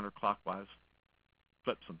counterclockwise,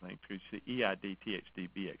 flip some things, because you see EID, THD,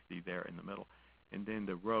 BXD there in the middle, and then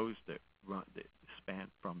the rows that span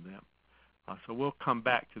from them. So we'll come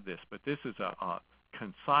back to this, but this is a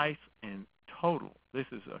concise and total. This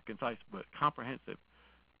is a concise but comprehensive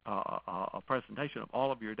a presentation of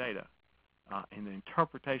all of your data. And the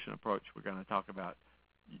interpretation approach we're going to talk about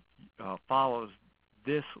follows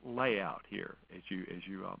this layout here as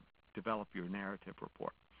you develop your narrative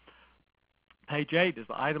report. Page 8 is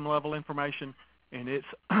the item level information, and it's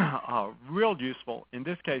real useful. In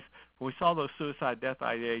this case, when we saw those suicide death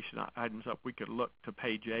ideation items up, we could look to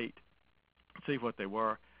page 8, see what they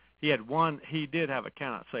were. He had one. He did have a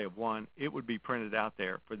cannot say of one. It would be printed out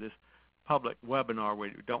there for this public webinar where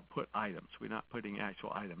we don't put items. We're not putting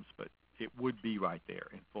actual items, but it would be right there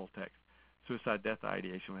in full text. Suicide, death,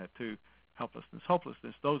 ideation, we have 2. Helplessness,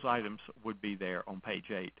 hopelessness. Those items would be there on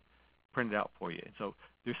page 8, printed out for you. And so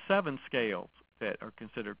there's 7 scales that are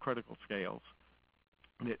considered critical scales.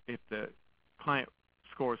 That if the client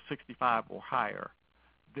scores 65 or higher,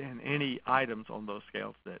 then any items on those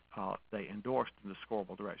scales that they endorsed in the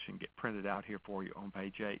scoreable direction get printed out here for you on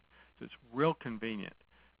page 8. So it's a real convenient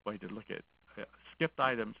way to look at skipped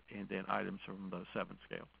items and then items from those 7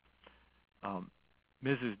 scales.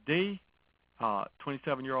 Mrs. D,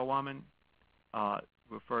 27-year-old woman,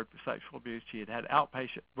 referred for sexual abuse. She had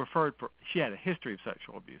outpatient referred for. She had a history of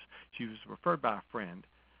sexual abuse. She was referred by a friend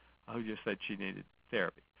who just said she needed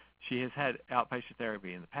therapy. She has had outpatient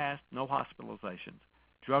therapy in the past. No hospitalizations.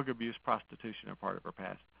 Drug abuse, prostitution are part of her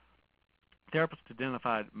past. Therapist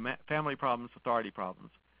identified family problems, authority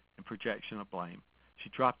problems, and projection of blame. She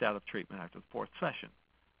dropped out of treatment after the 4th session.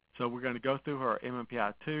 So we're going to go through her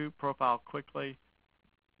MMPI-2 profile quickly.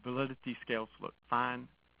 Validity scales look fine.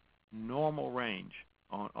 Normal range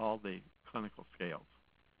on all the clinical scales.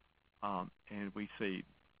 And we see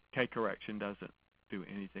K-correction doesn't do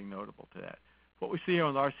anything notable to that. What we see here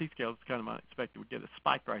on the RC scale is kind of unexpected. We get a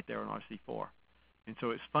spike right there on RC4. And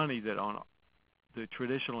so it's funny that on the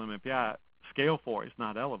traditional MMPI, scale 4 is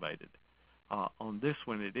not elevated. On this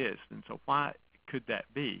one it is. And so why could that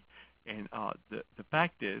be? And the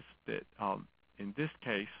fact is that in this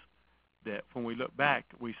case, that when we look back,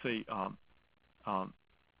 we see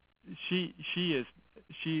she is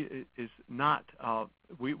not.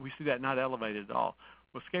 We see that not elevated at all.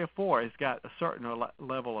 Well, scale 4 has got a certain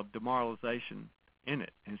level of demoralization in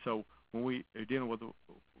it, and so when we are dealing with a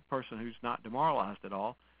person who's not demoralized at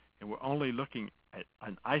all, and we're only looking at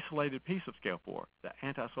an isolated piece of scale 4, the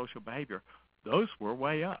antisocial behavior, those were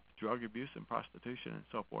way up. Drug abuse and prostitution and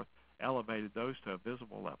so forth elevated those to a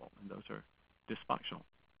visible level, and those are dysfunctional.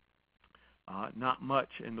 Not much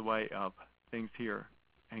in the way of things here.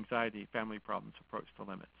 Anxiety, family problems, approach to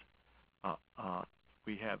limits.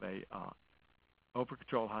 We have a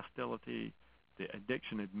over-control hostility, the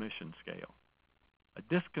addiction admission scale. A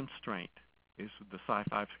disconstraint is the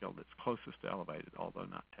Psi-5 scale that's closest to elevated, although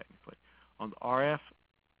not technically. On the RF,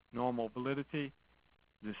 normal validity,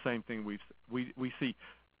 the same thing we see.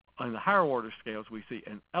 On the higher order scales, we see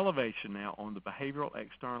an elevation now on the behavioral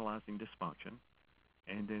externalizing dysfunction.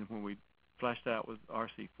 And then when we flesh that out with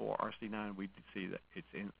RC4, RC9, we see that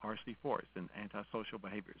it's in RC4. It's in antisocial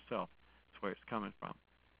behavior itself. That's where it's coming from.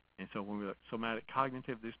 And so when we look at somatic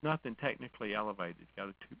cognitive, there's nothing technically elevated. Got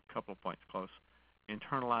a couple of points close.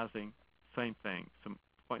 Internalizing, same thing. Some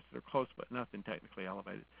points that are close, but nothing technically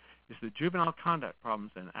elevated. It's the juvenile conduct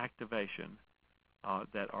problems and activation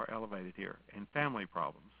that are elevated here, and family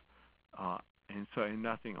problems, and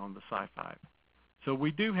nothing on the Psi-5. So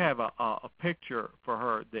we do have a picture for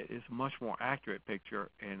her that is a much more accurate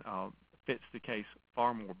picture and fits the case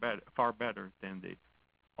far better than the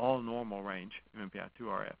all normal range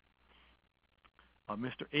MMPI-2-RF.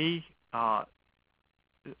 Mr. E,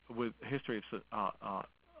 with a history of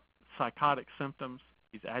psychotic symptoms,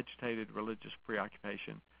 he's agitated, religious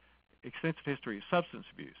preoccupation, extensive history of substance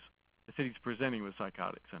abuse. I said he's presenting with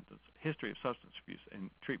psychotic symptoms, history of substance abuse and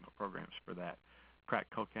treatment programs for that, crack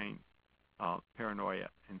cocaine, paranoia,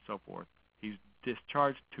 and so forth. He's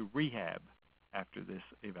discharged to rehab after this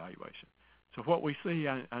evaluation. So what we see,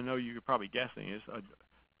 I know you're probably guessing, is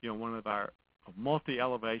one of our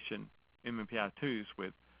multi-elevation MMPI-2s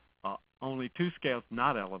with only 2 scales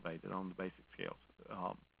not elevated on the basic scales.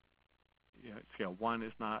 Scale 1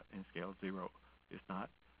 is not, and scale 0 is not.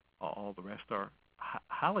 All the rest are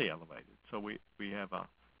highly elevated. So we have a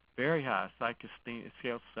very high psychasthenia,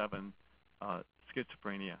 scale 7,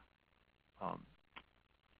 schizophrenia.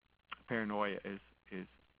 Paranoia is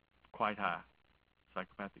quite high.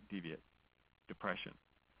 Psychopathic deviant, depression.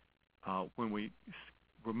 When we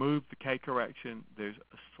remove the K correction, there's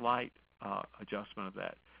a slight adjustment of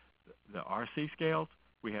that. The RC scales,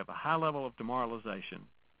 we have a high level of demoralization,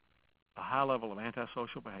 a high level of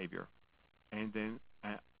antisocial behavior, and then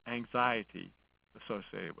anxiety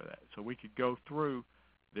associated with that. So we could go through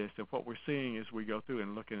this, and what we're seeing is we go through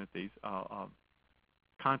and looking at these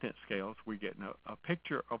content scales, we're getting a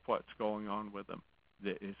picture of what's going on with them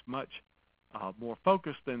that is much more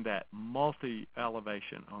focused than that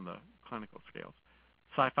multi-elevation on the clinical scales.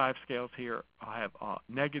 Psi-5 scales here have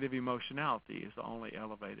negative emotionality is the only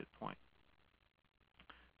elevated point.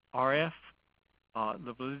 RF,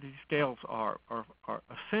 the validity scales are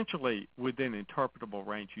essentially within interpretable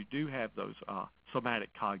range. You do have those somatic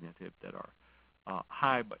cognitive that are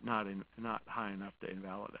high but not high enough to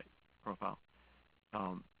invalidate profile.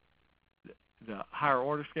 The higher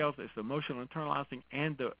order scales, it's the emotional internalizing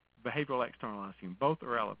and the behavioral externalizing. Both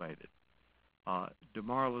are elevated.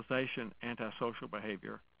 Demoralization, antisocial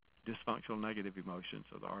behavior, dysfunctional negative emotions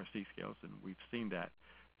are the RC scales, and we've seen that.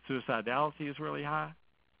 Suicidality is really high.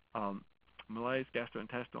 Malaise,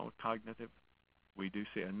 gastrointestinal, cognitive. We do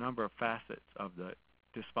see a number of facets of the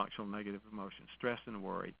dysfunctional negative emotions: stress and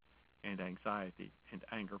worry, and anxiety, and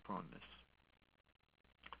anger proneness.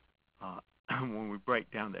 When we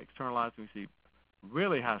break down the externalizing, we see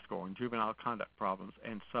really high score in juvenile conduct problems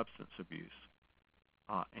and substance abuse,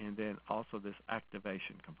 and then also this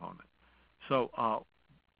activation component. So,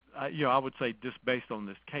 I would say just based on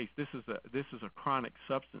this case, this is a chronic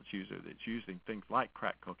substance user that's using things like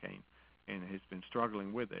crack cocaine and has been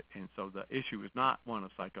struggling with it. And so the issue is not one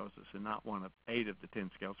of psychosis and not one of 8 of the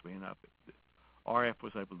 10 scales we end up with. RF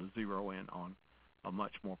was able to zero in on a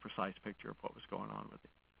much more precise picture of what was going on with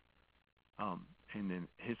it. And then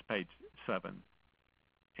his page 7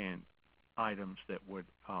 and items that would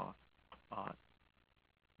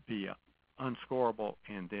be unscorable,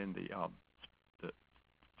 and then the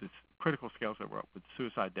critical scales that were up with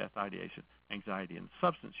suicide, death, ideation, anxiety, and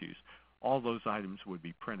substance use. All those items would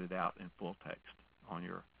be printed out in full text on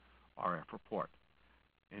your RF report.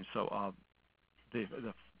 And so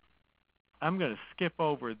I'm going to skip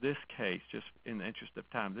over this case just in the interest of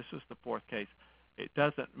time. This is the 4th case. It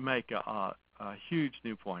doesn't make a huge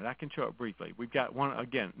new point. I can show it briefly. We've got one,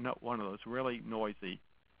 again, one of those really noisy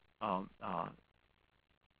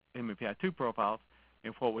MMPI-2 profiles.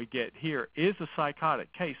 And what we get here is a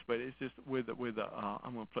psychotic case, but it's just with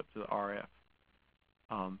I'm going to flip to the RF.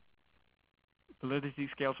 Validity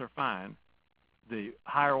scales are fine. The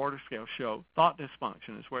higher order scales show thought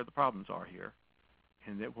dysfunction is where the problems are here.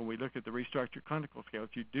 And that when we look at the restructured clinical scales,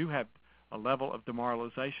 you do have a level of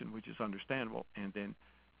demoralization, which is understandable, and then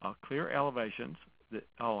clear elevations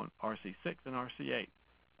on RC6 and RC8,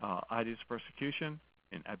 ideas of persecution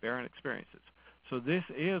and aberrant experiences. So this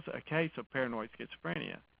is a case of paranoid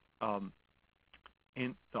schizophrenia.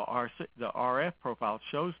 And the RF profile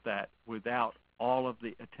shows that without all of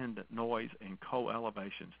the attendant noise and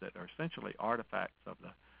co-elevations that are essentially artifacts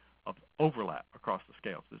of overlap across the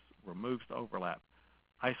scales. This removes the overlap,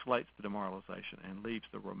 isolates the demoralization, and leaves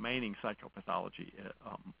the remaining psychopathology in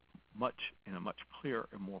a much clearer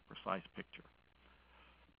and more precise picture.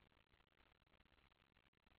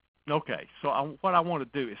 Okay, so what I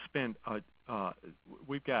want to do is spend,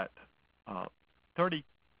 we've got 32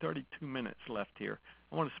 minutes left here.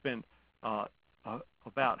 I want to spend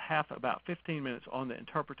about 15 minutes on the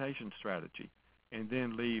interpretation strategy, and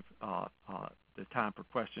then leave the time for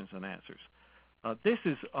questions and answers. This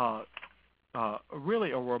is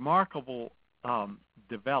really a remarkable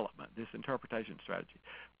development, this interpretation strategy.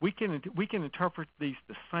 We can interpret these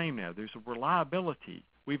the same now. There's a reliability.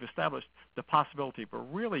 We've established the possibility for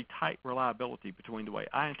really tight reliability between the way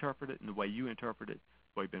I interpret it and the way you interpret it,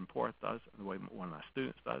 the way Ben Porth does, and the way one of my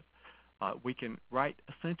students does. We can write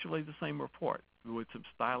essentially the same report with some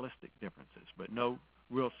stylistic differences, but no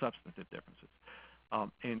real substantive differences.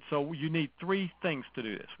 And so you need 3 things to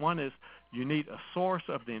do this. One is you need a source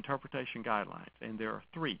of the interpretation guidelines, and there are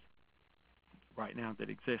 3 right now that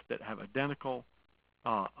exist that have identical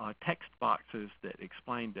text boxes that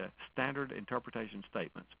explain the standard interpretation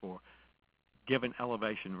statements for given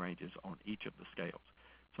elevation ranges on each of the scales.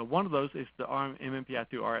 So one of those is the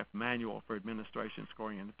MMPI-2-RF Manual for Administration,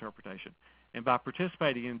 Scoring, and Interpretation. And by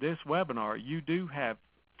participating in this webinar, you do have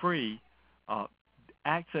free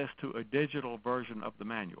access to a digital version of the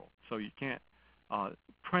manual. So you can't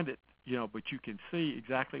print it, but you can see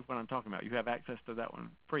exactly what I'm talking about. You have access to that one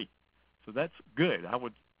free. So that's good. I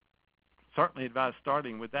would certainly advise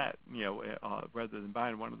starting with that, rather than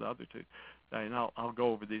buying one of the other 2. And I'll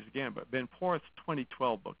go over these again. But Ben Porth's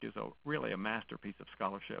 2012 book is really a masterpiece of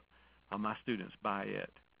scholarship. My students buy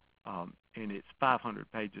it. And it's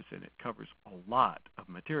 500 pages, and it covers a lot of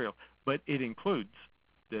material. But it includes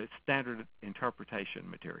the standard interpretation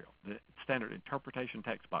material, the standard interpretation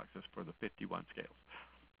text boxes for the 51 scales.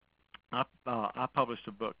 I published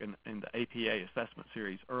a book in the APA assessment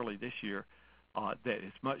series early this year that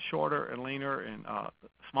is much shorter and leaner and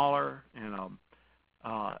smaller, and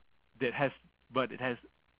it has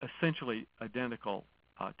essentially identical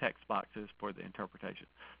text boxes for the interpretation.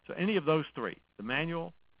 So any of those 3, the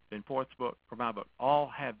manual, Ben Porth's book, or my book, all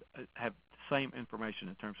have the same information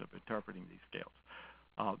in terms of interpreting these scales.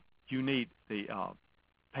 You need the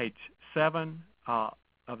page 7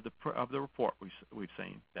 of the report we've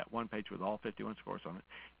seen, that one page with all 51 scores on it.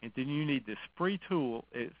 And then you need this free tool.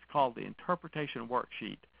 It's called the Interpretation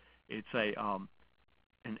Worksheet. It's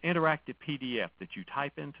an interactive PDF that you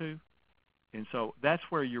type into, and so that's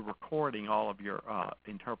where you're recording all of your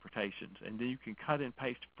interpretations, and then you can cut and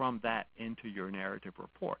paste from that into your narrative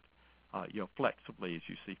report, flexibly as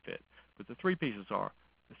you see fit. But the three pieces are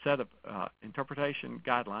a set of interpretation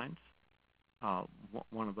guidelines,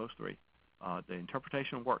 one of those three, the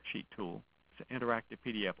interpretation worksheet tool, it's an interactive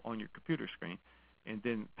PDF on your computer screen, and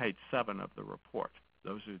then page 7 of the report.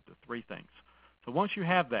 Those are the three things. So once you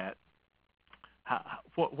have that,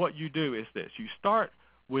 what you do is this. You start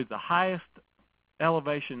with the highest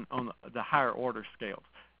elevation on the higher order scales,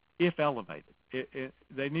 if elevated.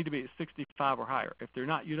 They need to be at 65 or higher. If they're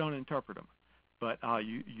not, you don't interpret them. But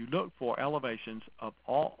you look for elevations of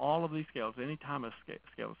all of these scales. Any time a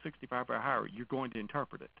scale is 65 or higher, you're going to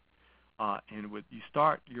interpret it. And you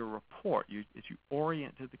start your report, as you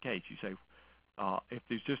orient to the case, you say, if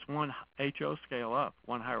there's just one HO scale up,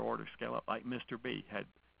 one higher order scale up, like Mr. B had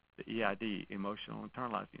the EID, emotional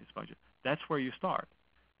internalizing dysfunction, that's where you start.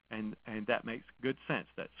 And that makes good sense.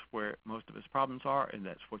 That's where most of his problems are, and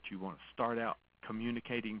that's what you want to start out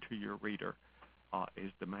communicating to your reader,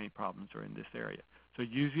 is the main problems are in this area. So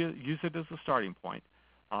use it as a starting point.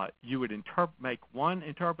 You would make one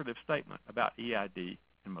interpretive statement about EID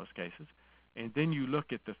in most cases, and then you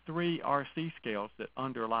look at the 3 RC scales that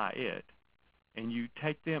underlie it, and you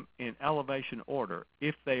take them in elevation order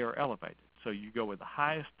if they are elevated. So you go with the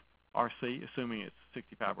highest RC, assuming it's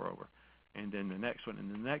 65 or over, and then the next one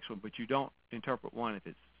and the next one, but you don't interpret one if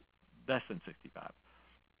it's less than 65.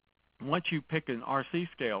 Once you pick an RC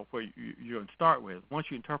scale where you're going to start with, once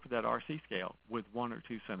you interpret that RC scale with 1 or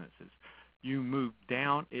 2 sentences, you move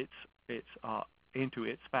down into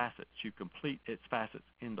its facets. You complete its facets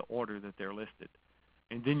in the order that they're listed.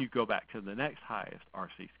 And then you go back to the next highest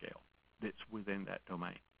RC scale that's within that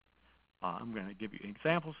domain. I'm going to give you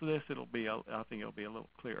examples of this. I think it'll be a little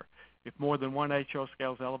clearer. If more than one HO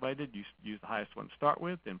scale is elevated, you use the highest one to start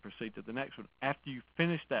with, then proceed to the next one after you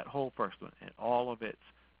finish that whole first one and all of its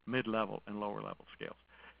mid-level and lower-level scales.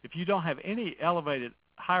 If you don't have any elevated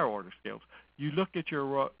higher order scales, you look at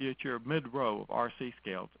your mid-row of RC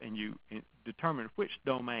scales and you determine which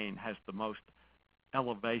domain has the most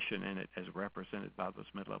elevation in it as represented by those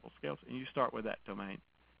mid-level scales, and you start with that domain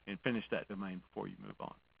and finish that domain before you move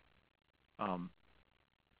on.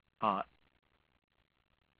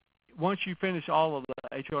 Once you finish all of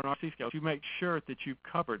the HO and RC scales, you make sure that you've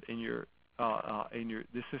covered in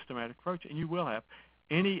this systematic approach, and you will have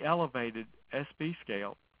any elevated SB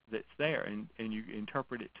scale that's there, and you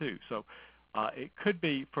interpret it too. So it could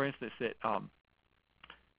be, for instance, that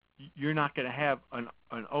you're not going to have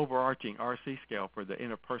an overarching RC scale for the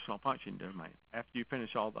interpersonal function domain. After you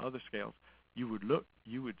finish all the other scales, you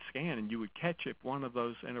would scan, and you would catch if one of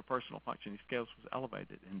those interpersonal functioning scales was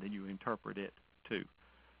elevated, and then you interpret it too.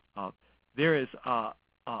 There is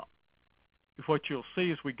what you'll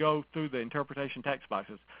see as we go through the interpretation text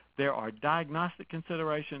boxes, there are diagnostic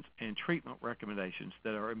considerations and treatment recommendations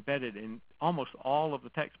that are embedded in almost all of the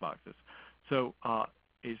text boxes. So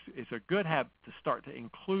it's a good habit to start to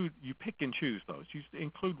include, you pick and choose those. You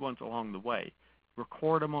include ones along the way.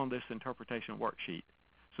 Record them on this interpretation worksheet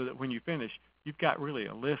so that when you finish, you've got really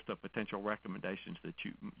a list of potential recommendations that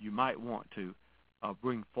you might want to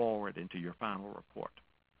bring forward into your final report.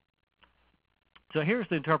 So here's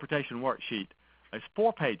the interpretation worksheet. It's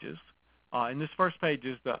 4 pages. And this first page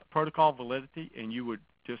is the protocol validity, and you would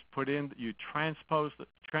just put in, you transfer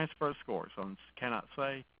scores on cannot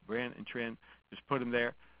say, Brin, and trend, just put them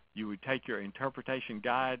there. You would take your interpretation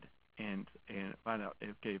guide and find out,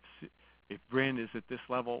 okay, if Brin is at this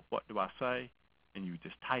level, what do I say? And you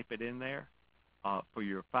just type it in there. For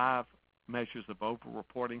your 5 measures of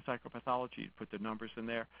over-reporting psychopathology, you put the numbers in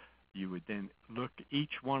there. You would then look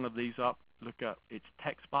each one of these up, look up its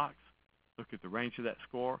text box, look at the range of that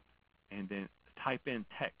score, and then type in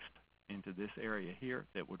text into this area here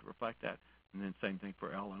that would reflect that, and then same thing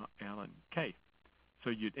for L and K. So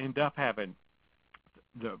you'd end up having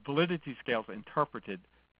the validity scales interpreted,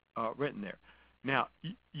 written there. Now,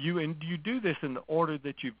 you do this in the order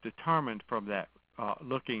that you've determined from that,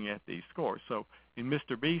 looking at these scores. So in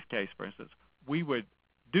Mr. B's case, for instance, we would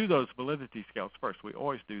do those validity scales first. We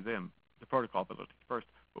always do them, the protocol validity first.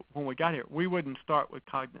 But when we got here, we wouldn't start with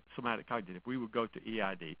somatic cognitive. We would go to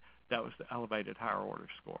EID. That was the elevated higher order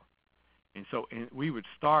score. And so we would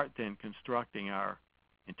start then constructing our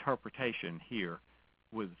interpretation here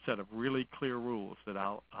with a set of really clear rules that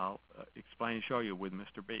I'll explain and show you with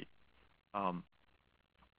Mr. B, and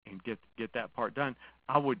get that part done.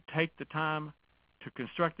 I would take the time to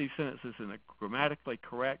construct these sentences in a grammatically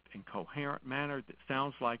correct and coherent manner that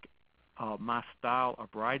sounds like my style of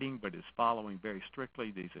writing, but is following very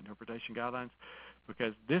strictly these interpretation guidelines,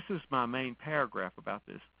 because this is my main paragraph about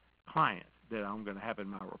this client that I'm going to have in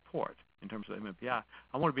my report in terms of MMPI.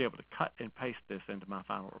 I want to be able to cut and paste this into my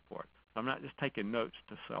final report. So I'm not just taking notes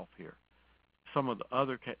to self here. Some of the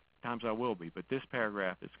other times I will be, but this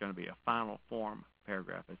paragraph is going to be a final form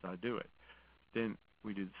paragraph as I do it. Then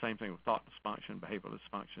we do the same thing with thought dysfunction, behavioral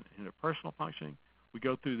dysfunction, interpersonal functioning. We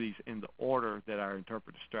go through these in the order that our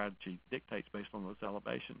interpretive strategy dictates based on those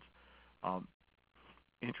elevations.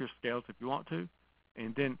 Interest scales if you want to.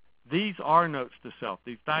 And then these are notes to self,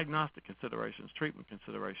 these diagnostic considerations, treatment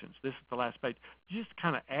considerations. This is the last page. You just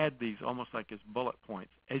kind of add these almost like as bullet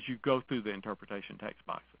points as you go through the interpretation text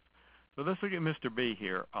boxes. So let's look at Mr. B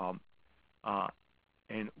here.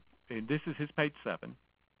 And this is his page 7.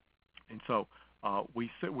 And so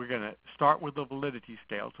we're going to start with the validity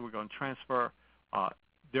scale. So we're going to transfer.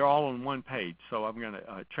 They're all on one page. So I'm going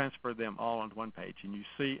to transfer them all on one page. And you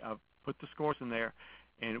see I've put the scores in there.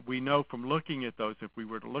 And we know from looking at those, if we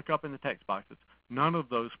were to look up in the text boxes, none of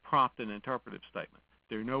those prompt an interpretive statement.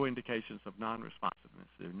 There are no indications of non-responsiveness.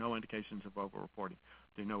 There are no indications of over-reporting.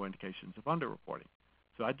 There are no indications of under-reporting.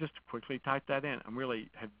 So I just quickly typed that in. I'm really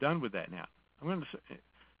have done with that now. I'm going to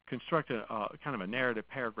construct a kind of a narrative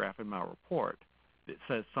paragraph in my report that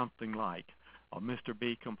says something like, Mr.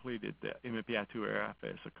 B completed the MMPI-2-RF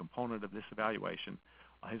as a component of this evaluation.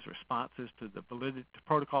 His responses to the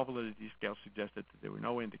protocol validity scale suggested that there were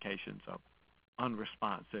no indications of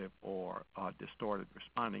unresponsive or distorted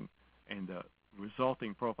responding, and the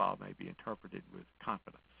resulting profile may be interpreted with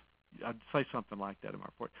confidence. I'd say something like that in my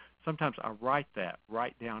report. Sometimes I write that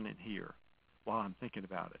right down in here while I'm thinking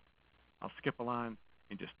about it. I'll skip a line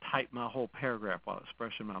and just type my whole paragraph while it's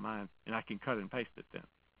fresh in my mind, and I can cut and paste it then.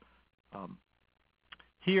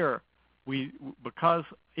 Here, because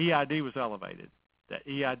EID was elevated, that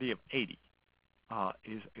EID of 80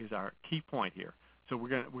 is our key point here. So we're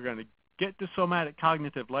going to get to somatic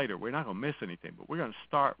cognitive later. We're not going to miss anything, but we're going to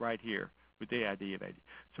start right here with the EID of 80.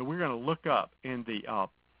 So we're going to look up in the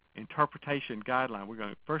interpretation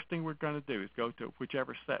guideline. First thing we're going to do is go to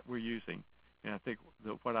whichever set we're using, and I think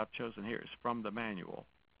what I've chosen here is from the manual.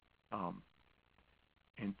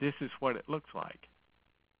 And this is what it looks like.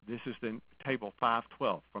 This is the table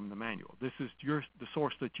 512 from the manual. This is the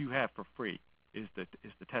source that you have for free. Is the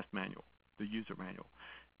test manual, the user manual.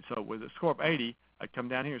 So with a score of 80, I'd come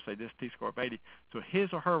down here and say this T-score of 80. So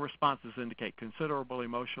his or her responses indicate considerable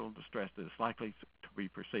emotional distress that is likely to be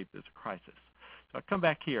perceived as a crisis. So I come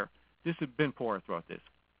back here. This has been Porth wrote this.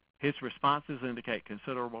 His responses indicate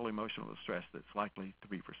considerable emotional distress that's likely to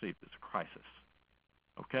be perceived as a crisis.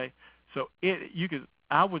 Okay. So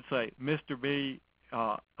I would say Mr. B.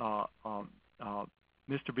 Mr.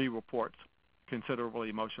 B reports considerable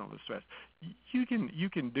emotional distress. You can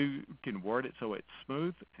word it so it's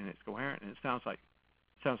smooth and it's coherent and it sounds like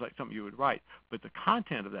something you would write. But the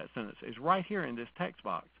content of that sentence is right here in this text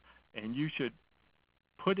box, and you should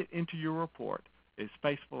put it into your report as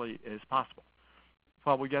faithfully as possible.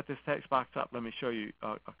 While we got this text box up, let me show you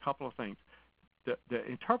a couple of things. The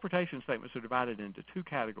interpretation statements are divided into two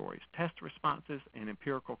categories: test responses and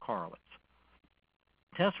empirical correlates.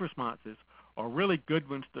 Test responses are really good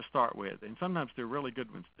ones to start with, and sometimes they're really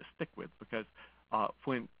good ones to stick with, because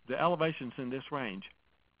when the elevations in this range,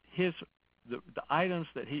 the items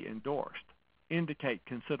that he endorsed indicate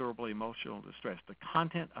considerable emotional distress. The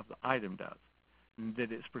content of the item does, and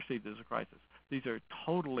that it's perceived as a crisis. These are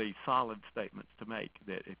totally solid statements to make,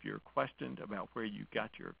 that if you're questioned about where you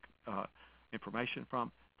got your information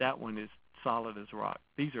from, that one is solid as a rock.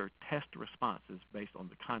 These are test responses based on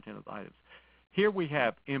the content of the items. Here we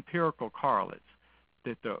have empirical correlates,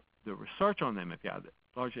 that the research on them,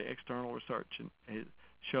 largely external research, and it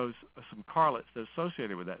shows some correlates that are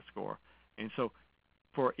associated with that score. And so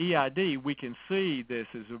for EID, we can see this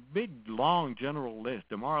is a big, long general list: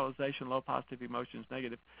 demoralization, low positive emotions,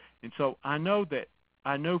 negative. And so I know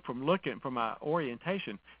from looking from my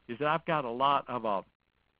orientation is that I've got a lot of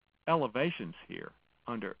elevations here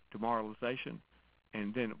under demoralization,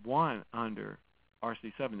 and then one under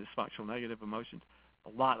RC7, dysfunctional negative emotions, a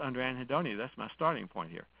lot under anhedonia. That's my starting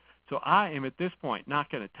point here. So I am at this point not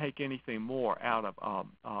going to take anything more out of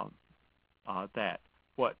that.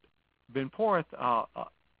 What Ben Porth,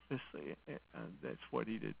 let's see, that's what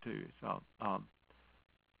he did too. So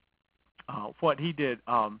what he did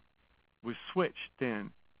was switch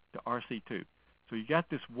then to RC2. So you got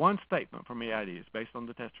this one statement from EID. It's based on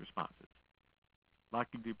the test responses,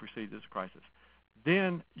 likely to be perceived as a crisis.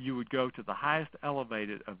 Then you would go to the highest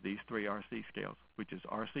elevated of these three RC scales, which is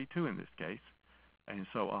RC2 in this case. And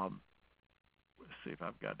so let's see if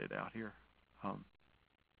I've got it out here.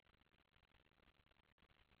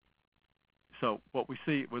 So what we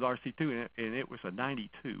see with RC2, and it was a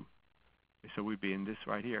 92, so we'd be in this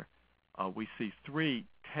right here. We see 3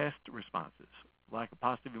 test responses: lack of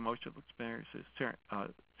positive emotional experiences,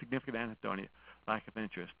 significant anhedonia, lack of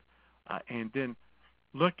interest. And then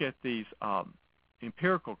look at these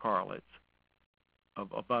empirical correlates of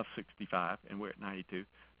above 65, and we're at 92.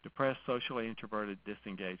 Depressed, socially introverted,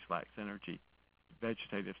 disengaged, lacks energy,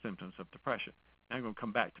 vegetative symptoms of depression. Now I'm going to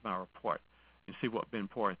come back to my report and see what Ben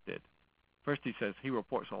Porth did. First, he says he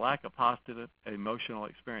reports a lack of positive emotional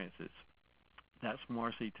experiences. That's from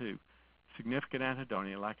RC2. Significant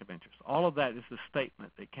anhedonia, lack of interest. All of that is the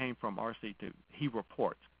statement that came from RC2. He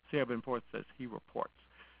reports. See how Ben Porth says he reports.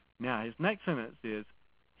 Now, his next sentence is,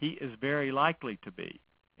 he is very likely to be.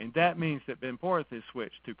 And that means that Ben Porth has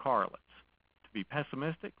switched to correlates. To be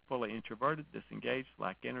pessimistic, fully introverted, disengaged,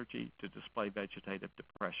 lack energy, to display vegetative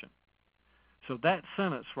depression. So that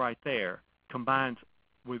sentence right there combines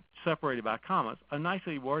with, separated by commas, a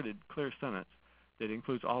nicely worded, clear sentence that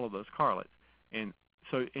includes all of those correlates. And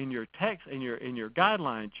so in your text, in your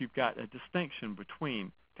guidelines, you've got a distinction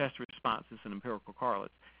between test responses and empirical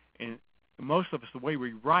correlates. And most of us, the way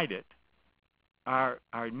we write it, our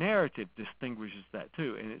narrative distinguishes that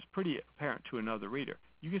too, and it's pretty apparent to another reader.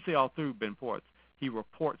 You can see all through Ben Porth, he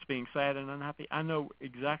reports being sad and unhappy. I know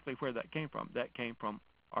exactly where that came from. That came from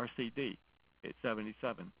RCD at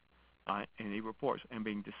 77. And he reports, and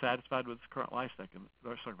being dissatisfied with his current life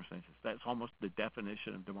circumstances. That's almost the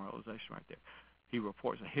definition of demoralization right there. He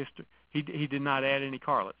reports a history. He did not add any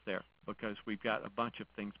correlates there because we've got a bunch of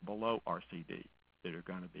things below RCD that are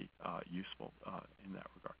going to be useful in that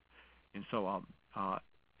regard. And so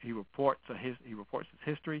he reports his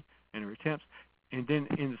history and his attempts. And then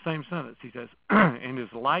in the same sentence, he says, and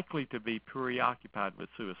is likely to be preoccupied with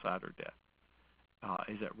suicide or death.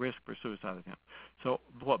 Is at risk for suicide attempt. So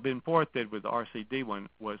what Ben Porth did with the RCD one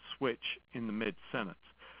was switch in the mid-sentence.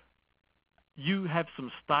 You have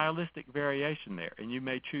some stylistic variation there, and you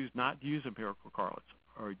may choose not to use empirical correlates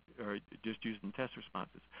or just using test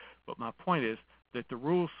responses. But my point is that the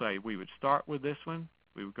rules say we would start with this one,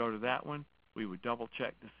 we would go to that one, we would double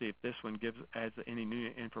check to see if this one adds any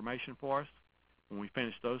new information for us. When we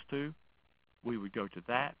finish those two, we would go to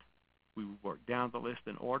that. We would work down the list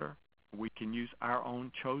in order. We can use our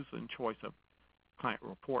own chosen choice of client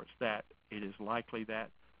reports that it is likely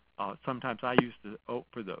that. Sometimes I use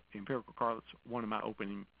for the empirical correlates, one of my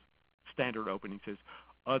standard openings is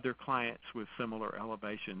other clients with similar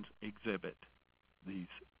elevations exhibit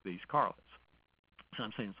these correlates. So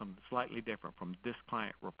I'm saying something slightly different from this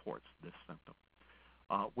client reports this symptom.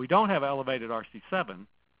 We don't have elevated RC7,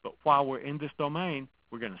 but while we're in this domain,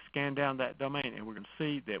 we're going to scan down that domain and we're going to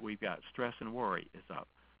see that we've got stress and worry is up.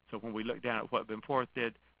 So when we look down at what Ben Porth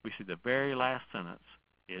did, we see the very last sentence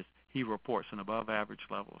is he reports an above average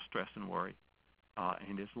level of stress and worry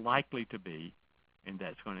and is likely to be, and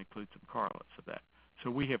that's going to include some correlates of that. So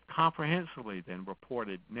we have comprehensively then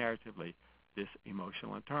reported narratively this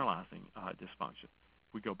emotional internalizing dysfunction.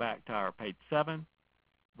 We go back to our page 7.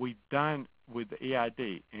 We've done with the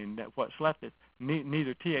EID, and what's left is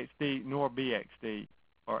neither THD nor BXD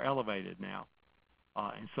are elevated now.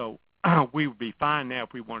 And so we would be fine now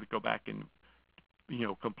if we wanted to go back and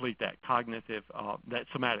complete that cognitive, that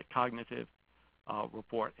somatic cognitive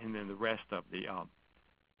report, and then the rest of the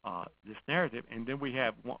this narrative, and then we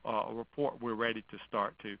have a report we're ready to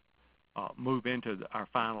start to move into our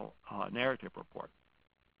final narrative report,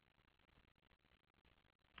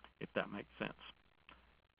 if that makes sense.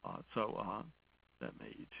 That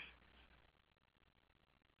made.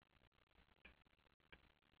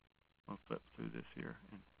 I'll flip through this here.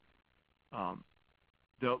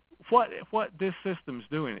 What this system's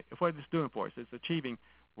doing, what it's doing for us, is achieving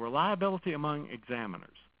reliability among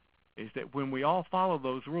examiners. Is that when we all follow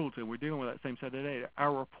those rules and we're dealing with that same set of data,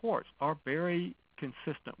 our reports are very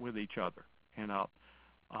consistent with each other. And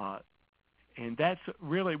that's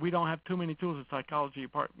really, we don't have too many tools in psychology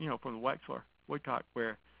apart, from the Wexler, Woodcock,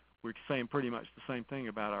 where we're saying pretty much the same thing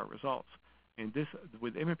about our results. And this,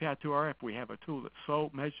 with MMPI-2-RF, we have a tool that's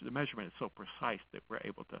the measurement is so precise that we're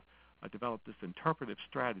able to develop this interpretive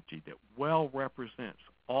strategy that well represents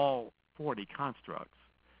all 40 constructs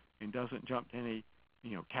and doesn't jump to any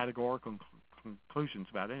categorical conclusions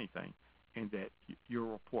about anything, and that your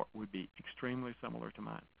report would be extremely similar to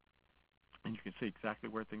mine. And you can see exactly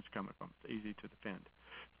where things are coming from. It's easy to defend.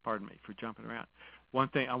 Pardon me for jumping around. One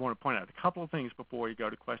thing I want to point out, a couple of things before you go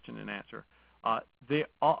to question and answer.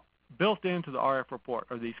 Built into the RF report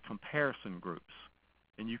are these comparison groups.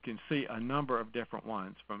 And you can see a number of different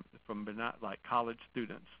ones from like college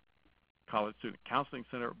student counseling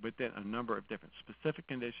center, but then a number of different specific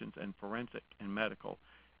conditions and forensic and medical,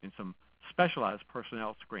 and some specialized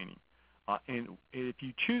personnel screening. And if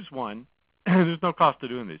you choose one, there's no cost to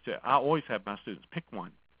doing this. I always have my students pick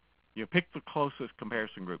one. Pick the closest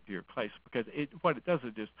comparison group to your case, because what it does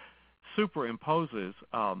is just superimposes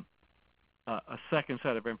a second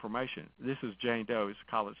set of information. This is Jane Doe, who's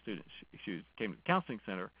a college student. She came to the counseling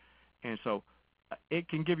center, and so it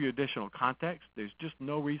can give you additional context. There's just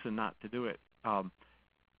no reason not to do it.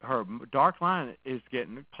 Her dark line is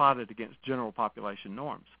getting plotted against general population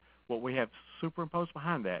norms. What we have superimposed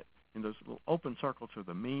behind that in those little open circles are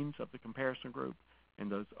the means of the comparison group, and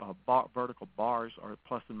those vertical bars are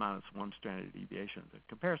plus and minus one standard deviation of the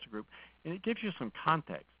comparison group, and it gives you some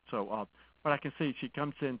context. So what I can see, she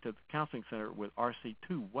comes into the counseling center with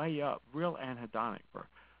RC2 way up, real anhedonic for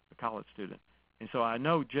a college student. And so I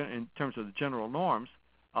know in terms of the general norms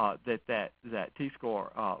that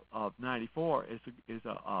T-score of 94 is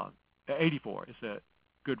a 84 is a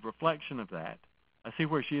good reflection of that. I see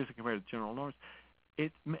where she is compared to general norms.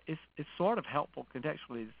 It's sort of helpful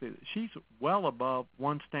contextually to see that she's well above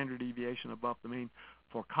one standard deviation above the mean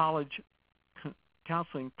for college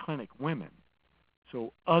counseling clinic women.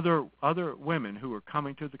 So other women who are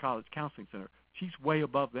coming to the college counseling center, she's way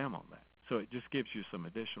above them on that. So it just gives you some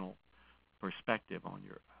additional perspective on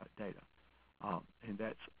your data. And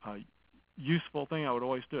that's a useful thing. I would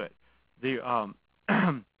always do it.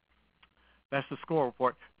 That's the score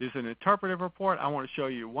report. There's an interpretive report. I want to show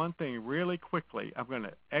you one thing really quickly. I'm going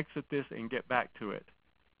to exit this and get back to it.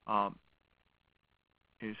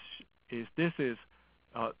 This is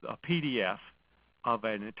a PDF of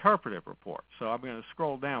an interpretive report. So I'm going to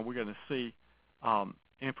scroll down. We're going to see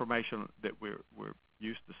information that we're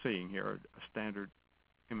used to seeing here, a standard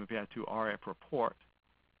MMPI-2-RF report.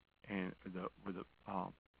 And with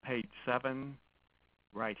page 7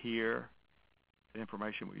 right here, the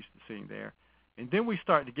information we're used to seeing there. And then we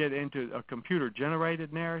start to get into a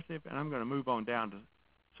computer-generated narrative, and I'm going to move on down to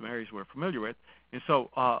some areas we're familiar with. And so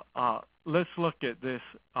let's look at this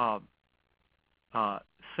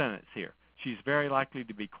sentence here. She's very likely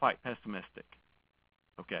to be quite pessimistic.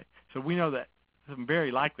 Okay, so we know that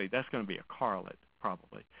very likely that's going to be a correlate,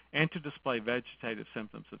 probably, and to display vegetative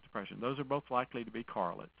symptoms of depression. Those are both likely to be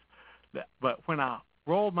correlates. But when I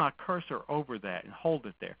roll my cursor over that and hold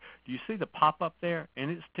it there, do you see the pop-up there? And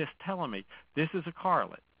it's just telling me this is a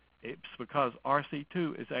correlate. It's because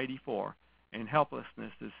RC2 is 84 and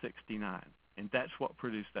helplessness is 69. And that's what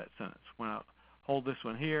produced that sentence. When I hold this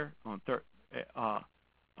one here, on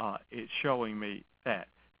it's showing me that.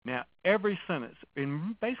 Now, every sentence,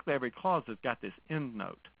 in basically every clause has got this end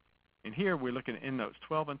note. And here we're looking at end notes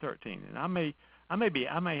 12 and 13. And I may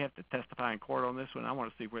have to testify in court on this one. I want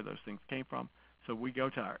to see where those things came from. So we go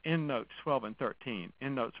to our end notes 12 and 13.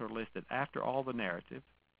 End notes are listed after all the narrative.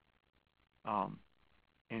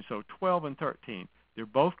 And so 12 and 13, they're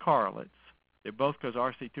both correlates. They're both because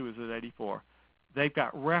RC2 is at 84. They've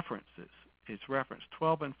got references. It's reference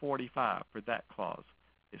 12 and 45 for that clause.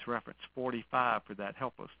 It's reference 45 for that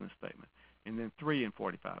helplessness statement. And then 3 and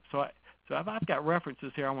 45. So if I've got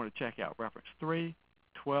references here, I want to check out reference 3,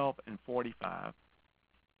 12, and 45.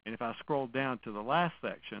 And if I scroll down to the last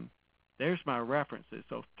section, there's my references.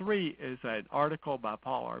 So 3 is an article by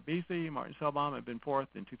Paul Arbisi, Martin Selbaum, and Ben Forth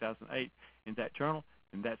in 2008 in that journal,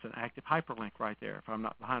 and that's an active hyperlink right there. If I'm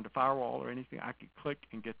not behind a firewall or anything, I could click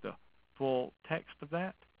and get the full text of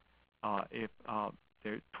that. If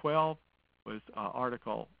 12 was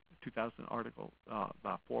article 2000 article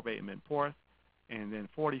by Forbay and Ben Forth, and then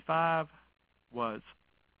 45 was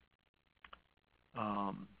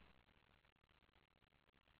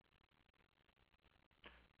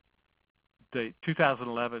the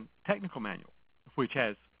 2011 technical manual, which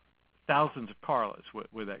has thousands of correlates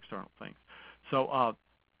with external things. So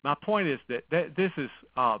my point is that this is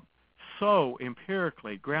so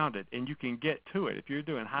empirically grounded, and you can get to it if you're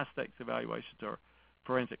doing high-stakes evaluations or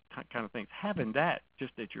forensic kind of things. Having that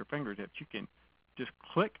just at your fingertips, you can just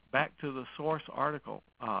click back to the source article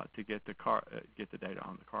to get the data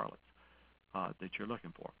on the correlates that you're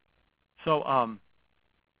looking for. So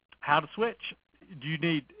how to switch? Do you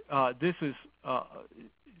need? This is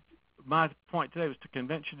my point today was to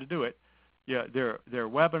convince you to do it. Yeah, there are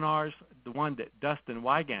webinars. The one that Dustin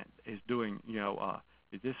Wygant is doing,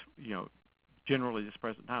 generally this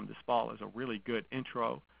present time this fall is a really good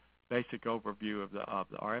intro, basic overview of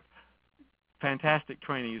the RF. Fantastic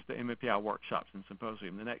training is the MMPI workshops and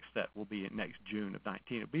symposium. The next step will be in next June of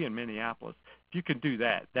 19. It'll be in Minneapolis. If you can do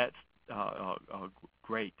that, that's a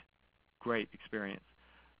great experience.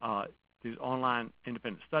 There's online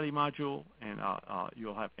independent study module, and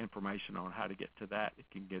you'll have information on how to get to that. You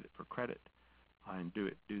can get it for credit and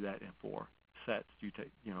do that in 4 sets. You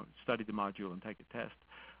take, study the module and take a test.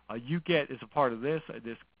 You get, as a part of this,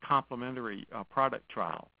 this complimentary product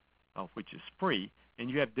trial, which is free, and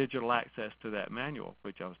you have digital access to that manual,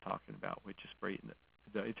 which I was talking about, which is free. And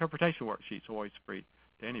the interpretation worksheet is always free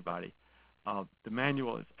to anybody. The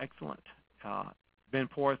manual is excellent. Ben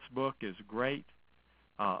Forrest's book is great.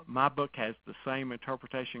 My book has the same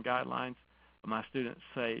interpretation guidelines. My students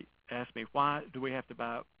ask me, why do we have to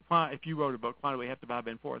buy, if you wrote a book, why do we have to buy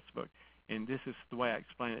Ben Forrest's book? And this is the way I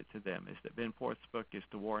explain it to them, is that Ben Forrest's book is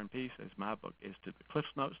to War and Peace, as my book is to the Cliffs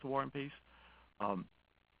Notes to War and Peace.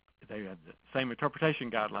 They have the same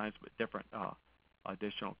interpretation guidelines, but different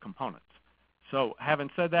additional components. So having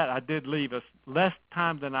said that, I did leave us less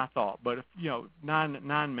time than I thought, but if,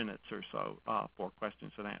 9 minutes or so for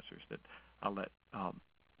questions and answers that I'll let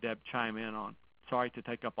Deb chime in on. Sorry to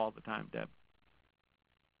take up all the time, Deb.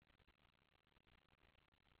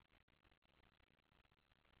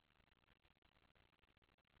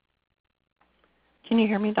 Can you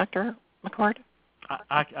hear me, Dr. McCord?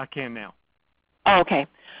 I can now. Oh, okay.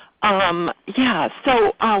 Yeah,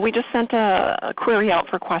 so we just sent a query out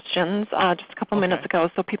for questions just a couple minutes ago,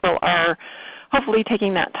 so people are hopefully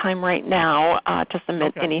taking that time right now to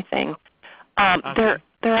submit anything. There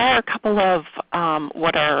are a couple of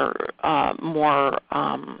what are more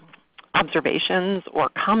observations or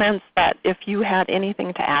comments that if you had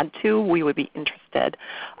anything to add to, we would be interested.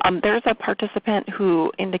 There's a participant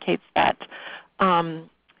who indicates that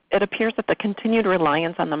it appears that the continued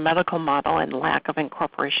reliance on the medical model and lack of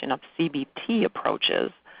incorporation of CBT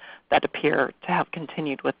approaches that appear to have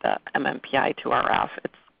continued with the MMPI-2-RF,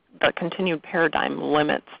 the continued paradigm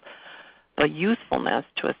limits the usefulness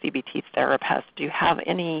to a CBT therapist. Do you have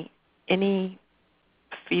any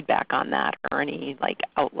feedback on that, or any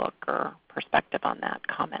outlook or perspective on that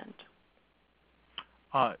comment?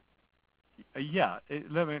 Yeah,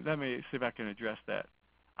 let me see if I can address that.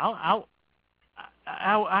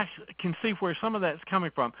 I can see where some of that's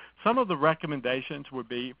coming from. Some of the recommendations would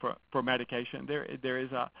be for medication. There is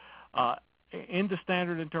in the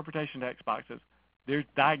standard interpretation text boxes, there's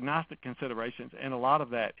diagnostic considerations, and a lot of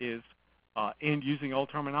that is in using old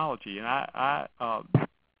terminology. And I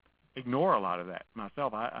ignore a lot of that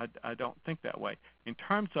myself. I don't think that way. In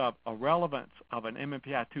terms of a relevance of an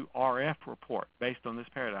MMPI-2-RF report based on this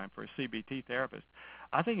paradigm for a CBT therapist,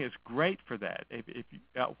 I think it's great for that.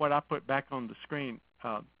 What I put back on the screen,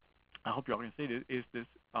 I hope you all can see it, is this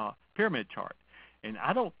pyramid chart. And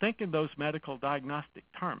I don't think in those medical diagnostic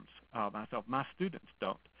terms myself. My students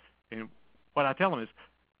don't. And what I tell them is,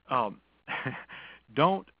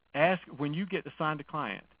 don't ask, when you get assigned a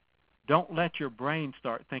client, don't let your brain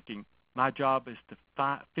start thinking, my job is to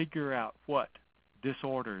figure out what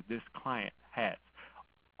disorder this client has.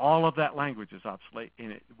 All of that language is obsolete,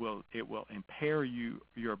 and it will impair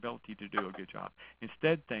your ability to do a good job.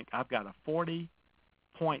 Instead, think, I've got a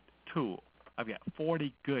 40-point tool. I've got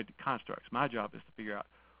 40 good constructs. My job is to figure out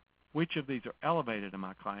which of these are elevated in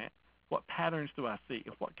my client, what patterns do I see,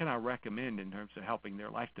 and what can I recommend in terms of helping their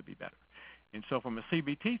life to be better. And so from a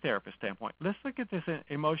CBT therapist standpoint, let's look at this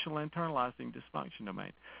emotional internalizing dysfunction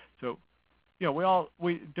domain. So,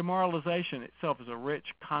 demoralization itself is a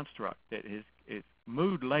rich construct that is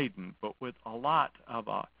mood-laden, but with a lot of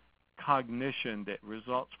cognition that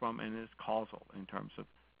results from and is causal in terms of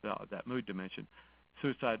that mood dimension.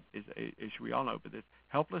 Suicide is a issue we all know, but this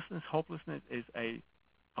helplessness, hopelessness is a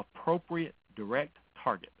appropriate direct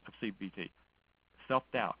target of CBT.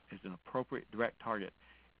 Self-doubt is an appropriate direct target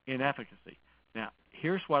in efficacy. Now,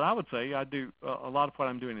 here's what I would say. I do a lot of what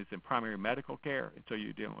I'm doing is in primary medical care, and so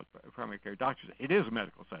you're dealing with primary care doctors. It is a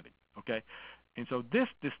medical setting, okay? And so this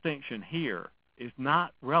distinction here is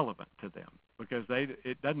not relevant to them because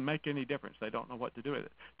it doesn't make any difference. They don't know what to do with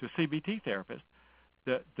it. To a CBT therapist,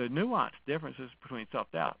 the nuanced differences between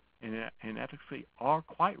self-doubt and efficacy are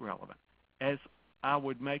quite relevant, as I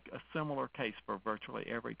would make a similar case for virtually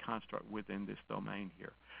every construct within this domain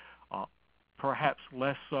here. Perhaps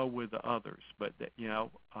less so with the others, but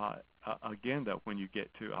again, though, when you get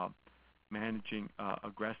to managing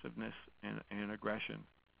aggressiveness and aggression,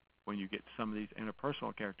 when you get to some of these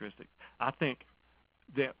interpersonal characteristics, I think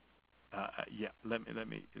that let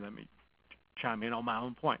me chime in on my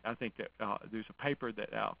own point. I think that there's a paper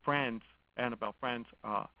that Annabelle Franz,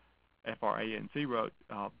 F-R-A-N-Z, wrote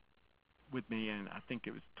with me, and I think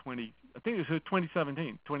it was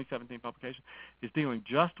 2017 publication, is dealing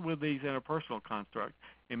just with these interpersonal constructs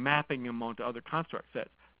and mapping them onto other construct sets.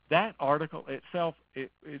 That article itself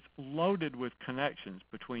is loaded with connections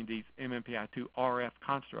between these MMPI-2-RF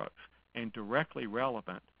constructs and directly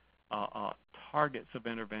relevant targets of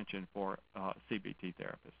intervention for CBT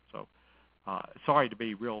therapists. So sorry to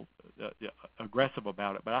be real aggressive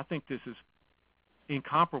about it, but I think this is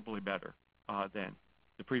incomparably better than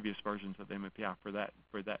the previous versions of MMPI for that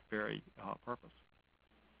very purpose.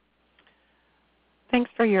 Thanks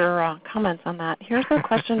for your comments on that. Here's a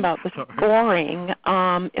question about the scoring.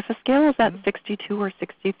 If a scale is at 62 or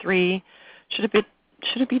 63, should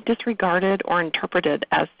it be disregarded or interpreted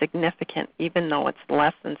as significant even though it's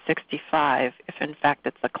less than 65 if in fact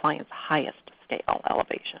it's the client's highest scale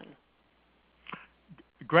elevation?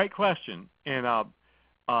 Great question. And I'm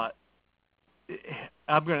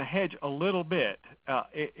going to hedge a little bit.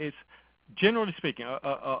 It's generally speaking,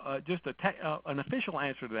 just an official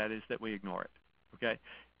answer to that is that we ignore it. Okay,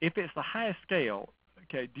 if it's the highest scale,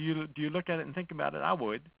 okay, do you look at it and think about it? I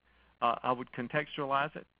would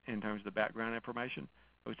contextualize it in terms of the background information.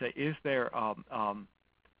 I would say, is there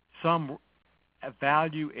some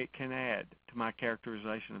value it can add to my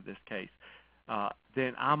characterization of this case?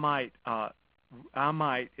 Then I might,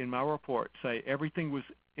 in my report, say everything was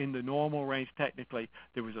in the normal range technically.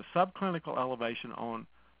 There was a subclinical elevation on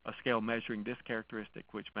a scale measuring this characteristic,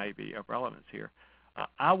 which may be of relevance here.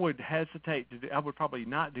 I would hesitate to do, I would probably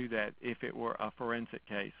not do that if it were a forensic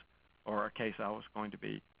case or a case I was going to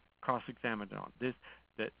be cross-examined on. The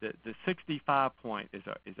 65 point is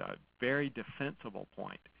a very defensible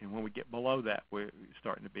point, and when we get below that, we're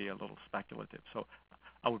starting to be a little speculative. So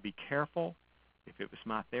I would be careful. If it was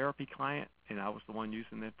my therapy client and I was the one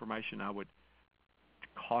using the information, I would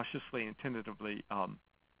cautiously and tentatively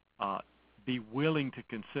be willing to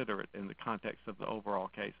consider it in the context of the overall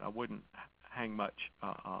case. I wouldn't hang much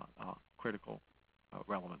critical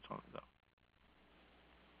relevance on it, though.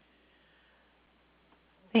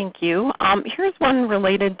 Thank you. Here's one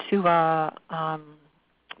related to the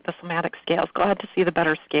somatic scales. Glad to see the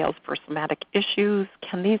better scales for somatic issues.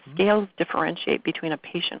 Can these scales differentiate between a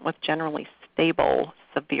patient with generally stable,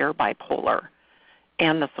 severe bipolar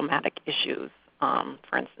and the somatic issues,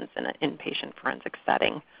 for instance, in an inpatient forensic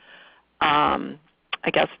setting? I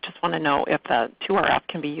guess just want to know if the 2-RF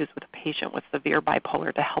can be used with a patient with severe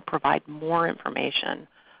bipolar to help provide more information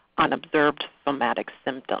on observed somatic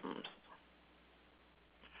symptoms.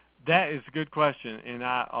 That is a good question, and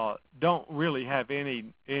I don't really have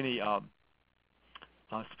any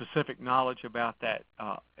specific knowledge about that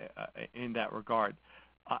in that regard.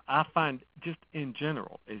 I find just in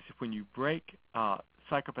general is when you break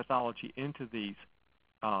psychopathology into these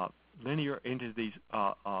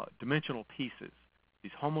dimensional pieces,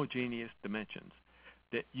 these homogeneous dimensions,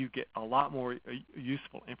 that you get a lot more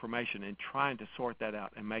useful information in trying to sort that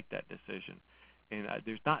out and make that decision. And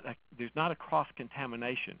there's not a cross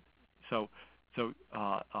contamination. So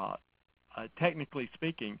technically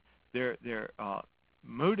speaking, their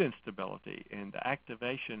mood instability and the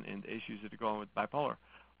activation and the issues that are going with bipolar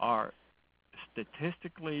are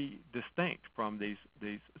statistically distinct from these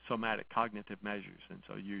somatic cognitive measures, and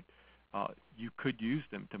so you could use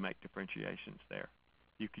them to make differentiations there.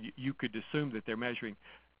 You could assume that they're measuring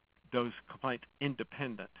those complaints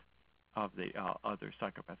independent of the other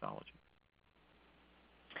psychopathology.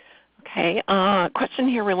 Okay, question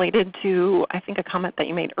here related to, I think, a comment that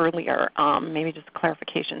you made earlier, maybe just a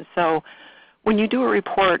clarification. So when you do a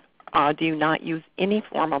report, do you not use any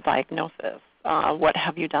formal diagnosis? What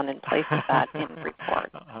have you done in place of that in the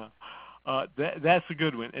report? That's a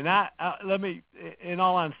good one. And let me, in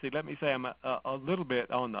all honesty, let me say I'm a little bit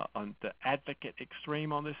on the advocate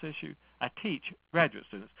extreme on this issue. I teach graduate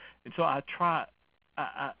students, and so I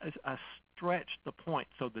stretch the point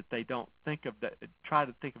so that they don't try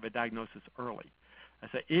to think of a diagnosis early. I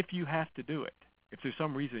say, if you have to do it, if there's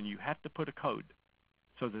some reason you have to put a code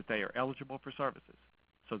so that they are eligible for services,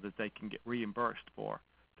 so that they can get reimbursed for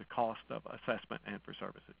the cost of assessment and for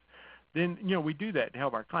services, then we do that to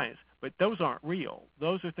help our clients. But those aren't real.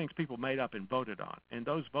 Those are things people made up and voted on, and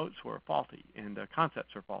those votes were faulty, and the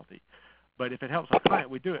concepts are faulty. But if it helps our client,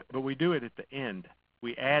 we do it. But we do it at the end.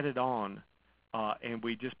 We add it on, and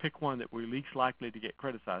we just pick one that we're least likely to get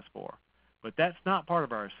criticized for. But that's not part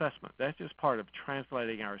of our assessment. That's just part of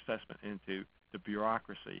translating our assessment into the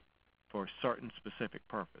bureaucracy for certain specific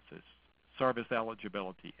purposes, service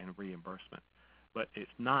eligibility and reimbursement. But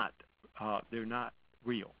it's not, they're not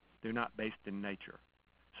real. They're not based in nature.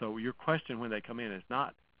 So your question when they come in is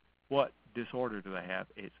not what disorder do they have,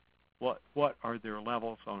 it's what are their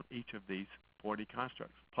levels on each of these 40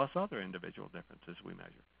 constructs, plus other individual differences we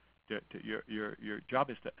measure. Your job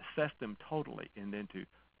is to assess them totally and then to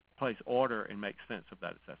place order and make sense of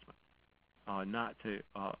that assessment, not to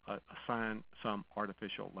assign some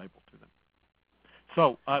artificial label to them.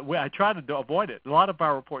 So I try to avoid it. A lot of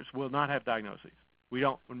our reports will not have diagnoses. We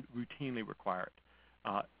don't routinely require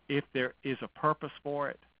it. If there is a purpose for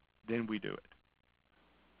it, then we do it.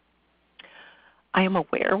 I am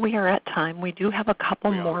aware we are at time. We do have a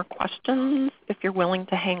couple We are. more questions if you're willing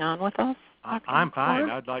to hang on with us. I'm fine.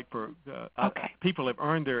 I'd like for okay. people have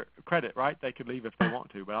earned their credit, right? They could leave if they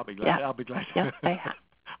want to, but I'll be glad. Yeah. I'll be glad. Yes, they have.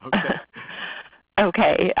 Okay.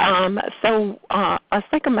 Okay. So a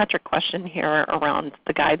psychometric question here around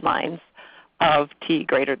the guidelines of T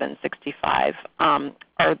greater than 65.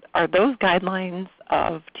 Are those guidelines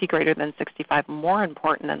of T greater than 65 more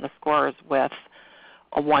important than the scores with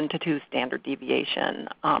a 1 to 2 standard deviation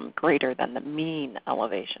greater than the mean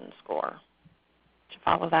elevation score? Did you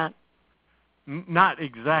follow that? Not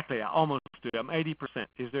exactly. I almost do. I'm 80%.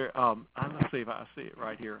 Is there? Let's see if I see it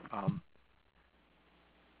right here.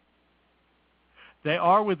 They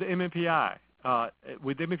are with the MMPI.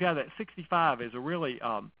 With the MMPI, that 65 is a really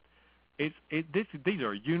these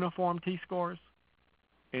are uniform T-scores,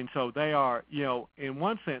 and so they are, in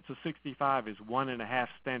one sense, a 65 is 1.5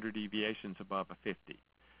 standard deviations above a 50,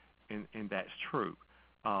 and that's true.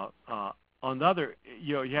 On the other,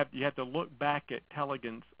 you have to look back at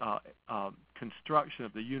Tellegen construction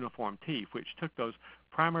of the uniform T, which took those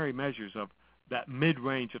primary measures of that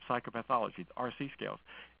mid-range of psychopathology, the RC scales,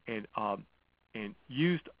 and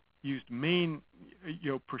used mean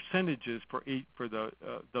percentages for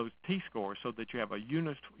those T-scores so that you have a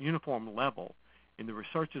uniform level, and the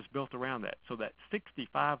research is built around that. So that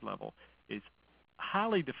 65 level is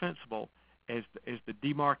highly defensible as the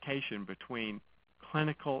demarcation between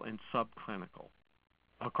clinical and subclinical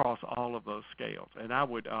across all of those scales. And I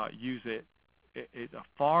would use it as a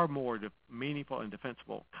far more meaningful and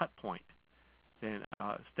defensible cut point than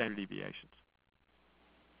standard deviations.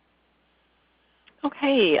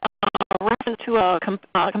 Okay. Reference to a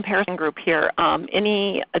comparison group here.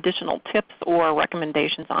 Any additional tips or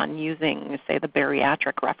recommendations on using, say, the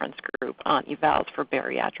bariatric reference group on evals for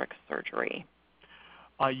bariatric surgery?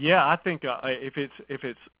 Yeah, I think if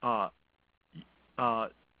it's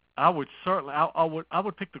I would certainly I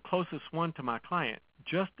would pick the closest one to my client,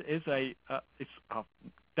 just as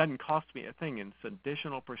doesn't cost me a thing, and it's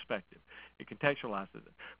additional perspective. It contextualizes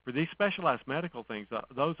it. For these specialized medical things,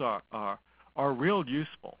 those are real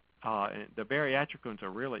useful. And the bariatric ones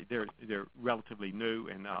are really they're relatively new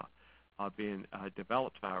and being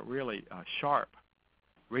developed by really sharp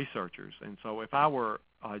researchers. And so if I were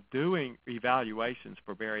doing evaluations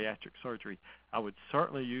for bariatric surgery, I would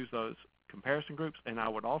certainly use those comparison groups, and I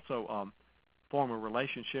would also form a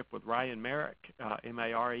relationship with Ryan Marek,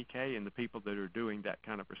 M-A-R-E-K, and the people that are doing that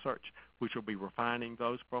kind of research, which will be refining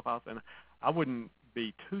those profiles. And I wouldn't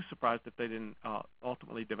be too surprised if they didn't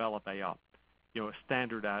ultimately develop a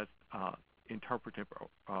standardized interpretive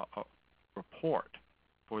report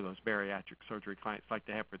for those bariatric surgery clients, like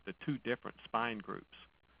they have for the two different spine groups,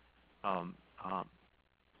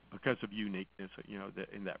 because of uniqueness,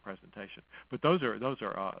 in that presentation. But those are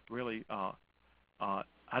really.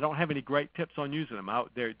 I don't have any great tips on using them.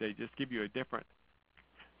 They just give you a different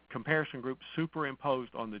comparison group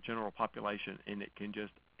superimposed on the general population, and it can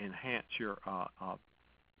just enhance your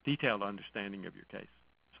detailed understanding of your case.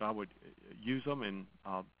 So I would use them and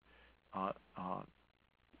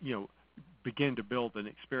begin to build an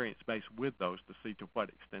experience base with those to see to what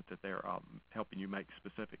extent that they're helping you make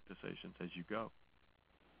specific decisions as you go.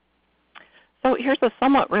 So here's a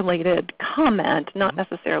somewhat related comment, not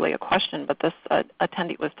necessarily a question, but this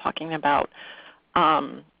attendee was talking about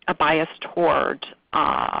a bias toward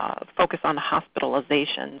focus on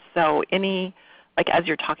hospitalization. So as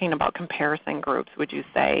you're talking about comparison groups, would you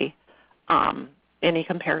say any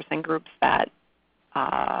comparison groups that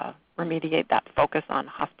remediate that focus on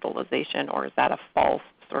hospitalization, or is that a false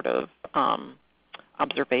sort of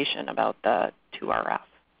observation about the 2-RF?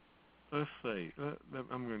 Let's see.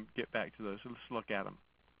 I'm going to get back to those. So let's look at them.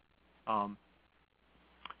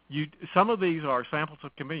 Some of these are samples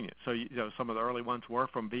of convenience. So some of the early ones were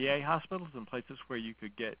from VA hospitals and places where you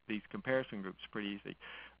could get these comparison groups pretty easy.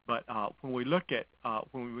 But when we look at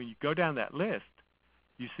when you go down that list,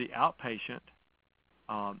 you see outpatient,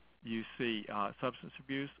 you see substance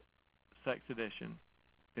abuse, sex addiction,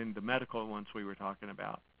 then the medical ones we were talking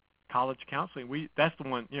about. College counseling, that's the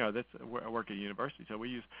one, I work at a university, so we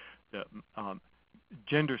use the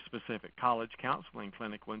gender-specific college counseling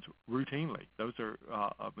clinic ones routinely. Those are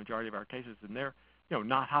a majority of our cases, and they're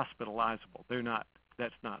not hospitalizable.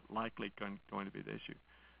 That's not likely going to be the issue.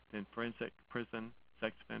 Then forensic, prison,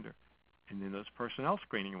 sex offender, and then those personnel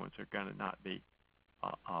screening ones are going to not be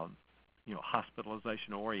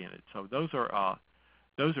hospitalization oriented. So those are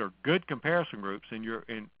good comparison groups,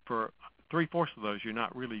 and for 3/4 of those, you're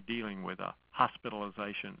not really dealing with a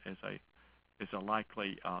hospitalization as a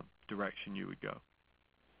likely direction you would go.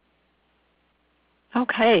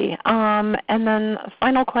 Okay, and then a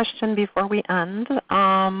final question before we end.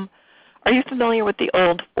 Are you familiar with the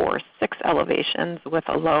old 4-6 elevations with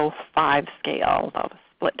a low 5 scale, the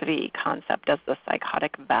split V concept as the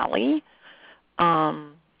psychotic valley?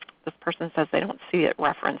 This person says they don't see it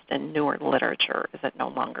referenced in newer literature. Is it no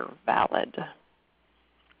longer valid?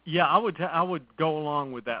 Yeah, I would go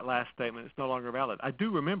along with that last statement. It's no longer valid. I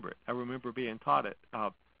do remember it. I remember being taught it,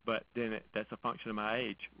 but then that's a function of my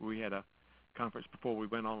age. We had a conference before we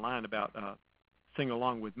went online about Sing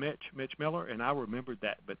Along with Mitch Miller, and I remembered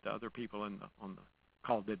that, but the other people on the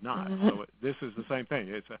call did not. So this is the same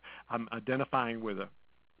thing. I'm identifying with a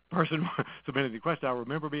person submitting the question. I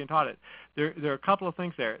remember being taught it. There are a couple of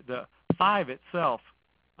things there. The 5 itself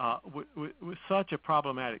was such a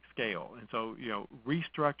problematic scale, and so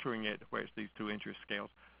restructuring it where it's these 2 interest scales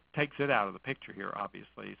takes it out of the picture here.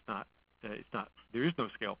 Obviously, it's not. There is no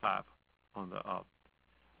scale 5 on the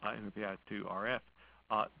MMPI-2-RF.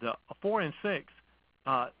 The 4 and 6.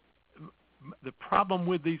 The problem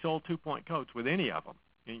with these old 2-point codes, with any of them,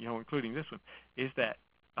 including this one, is that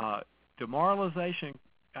demoralization.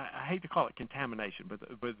 I hate to call it contamination, but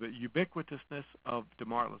the ubiquitousness of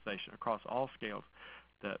demoralization across all scales,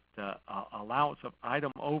 the allowance of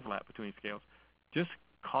item overlap between scales, just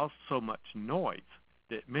caused so much noise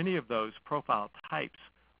that many of those profile types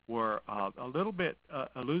were a little bit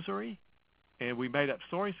illusory, and we made up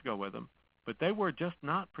stories to go with them. But they were just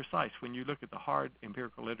not precise. When you look at the hard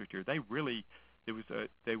empirical literature, they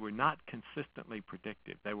were not consistently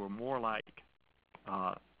predictive. They were more like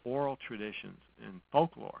oral traditions and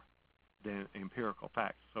folklore than empirical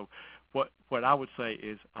facts. So what I would say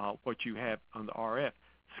is what you have on the RF,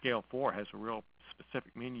 scale 4 has a real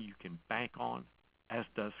specific meaning you can bank on, as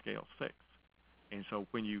does scale 6. And so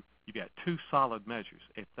when you got 2 solid measures,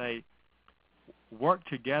 if they work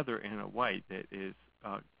together in a way that is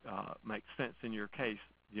makes sense in your case,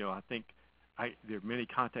 I think there are many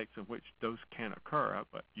contexts in which those can occur,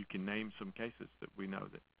 but you can name some cases that we know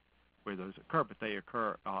that where those occur, but they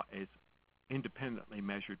occur as independently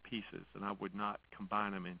measured pieces, and I would not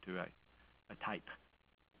combine them into a type.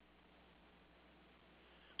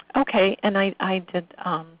 Okay, and I did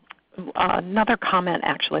another comment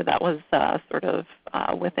actually that was sort of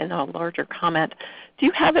within a larger comment. Do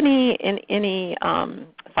you have any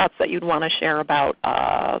thoughts that you'd want to share about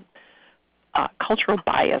cultural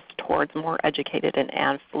bias towards more educated and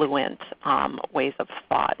affluent ways of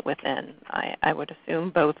thought within, I would assume,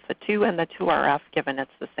 both the 2 and the 2RF, given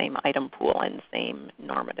it's the same item pool and same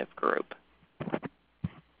normative group?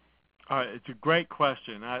 All right, it's a great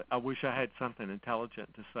question. I wish I had something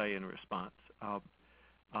intelligent to say in response.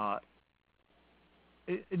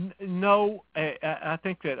 No, I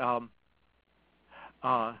think that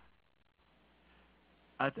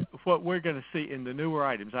what we're going to see in the newer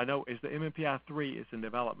items, I know, is the MMPI-3 is in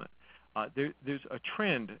development. There's a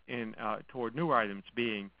trend toward newer items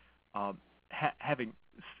being having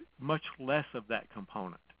much less of that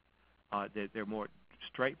component. They're more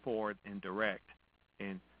straightforward and direct,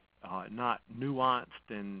 and not nuanced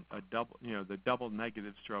and the double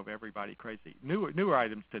negatives drove everybody crazy. Newer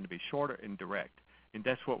items tend to be shorter and direct, and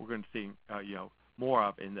that's what we're going to see more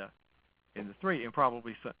of in the 3, and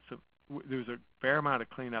probably there's a fair amount of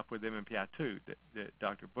cleanup with MMPI-2 that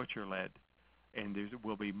Dr. Butcher led, and there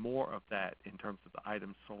will be more of that in terms of the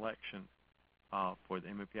item selection for the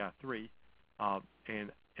MMPI-3.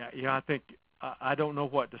 And I think I don't know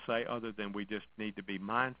what to say other than we just need to be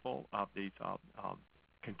mindful of these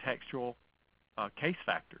contextual case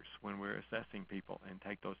factors when we're assessing people and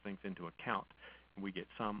take those things into account. And we get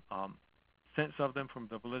some sense of them from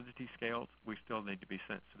the validity scales. We still need to be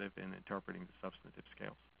sensitive in interpreting the substantive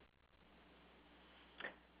scales.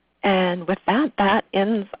 And with that, that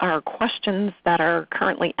ends our questions that are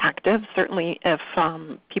currently active. Certainly if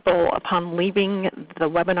people, upon leaving the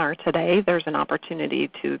webinar today, there's an opportunity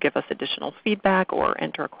to give us additional feedback or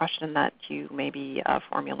enter a question that you maybe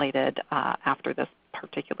formulated after this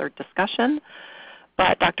particular discussion.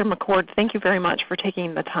 But Dr. McCord, thank you very much for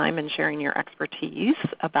taking the time and sharing your expertise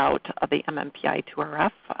about the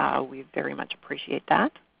MMPI-2-RF. We very much appreciate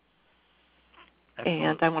that. Absolutely.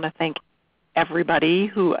 And I want to thank everybody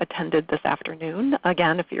who attended this afternoon.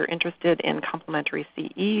 Again, if you're interested in complimentary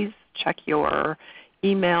CEs, check your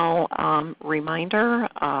email reminder.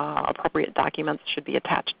 Appropriate documents should be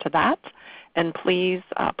attached to that. And please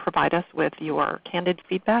provide us with your candid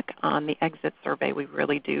feedback on the exit survey. We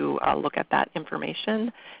really do look at that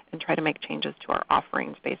information and try to make changes to our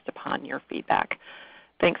offerings based upon your feedback.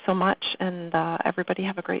 Thanks so much, and everybody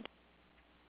have a great day.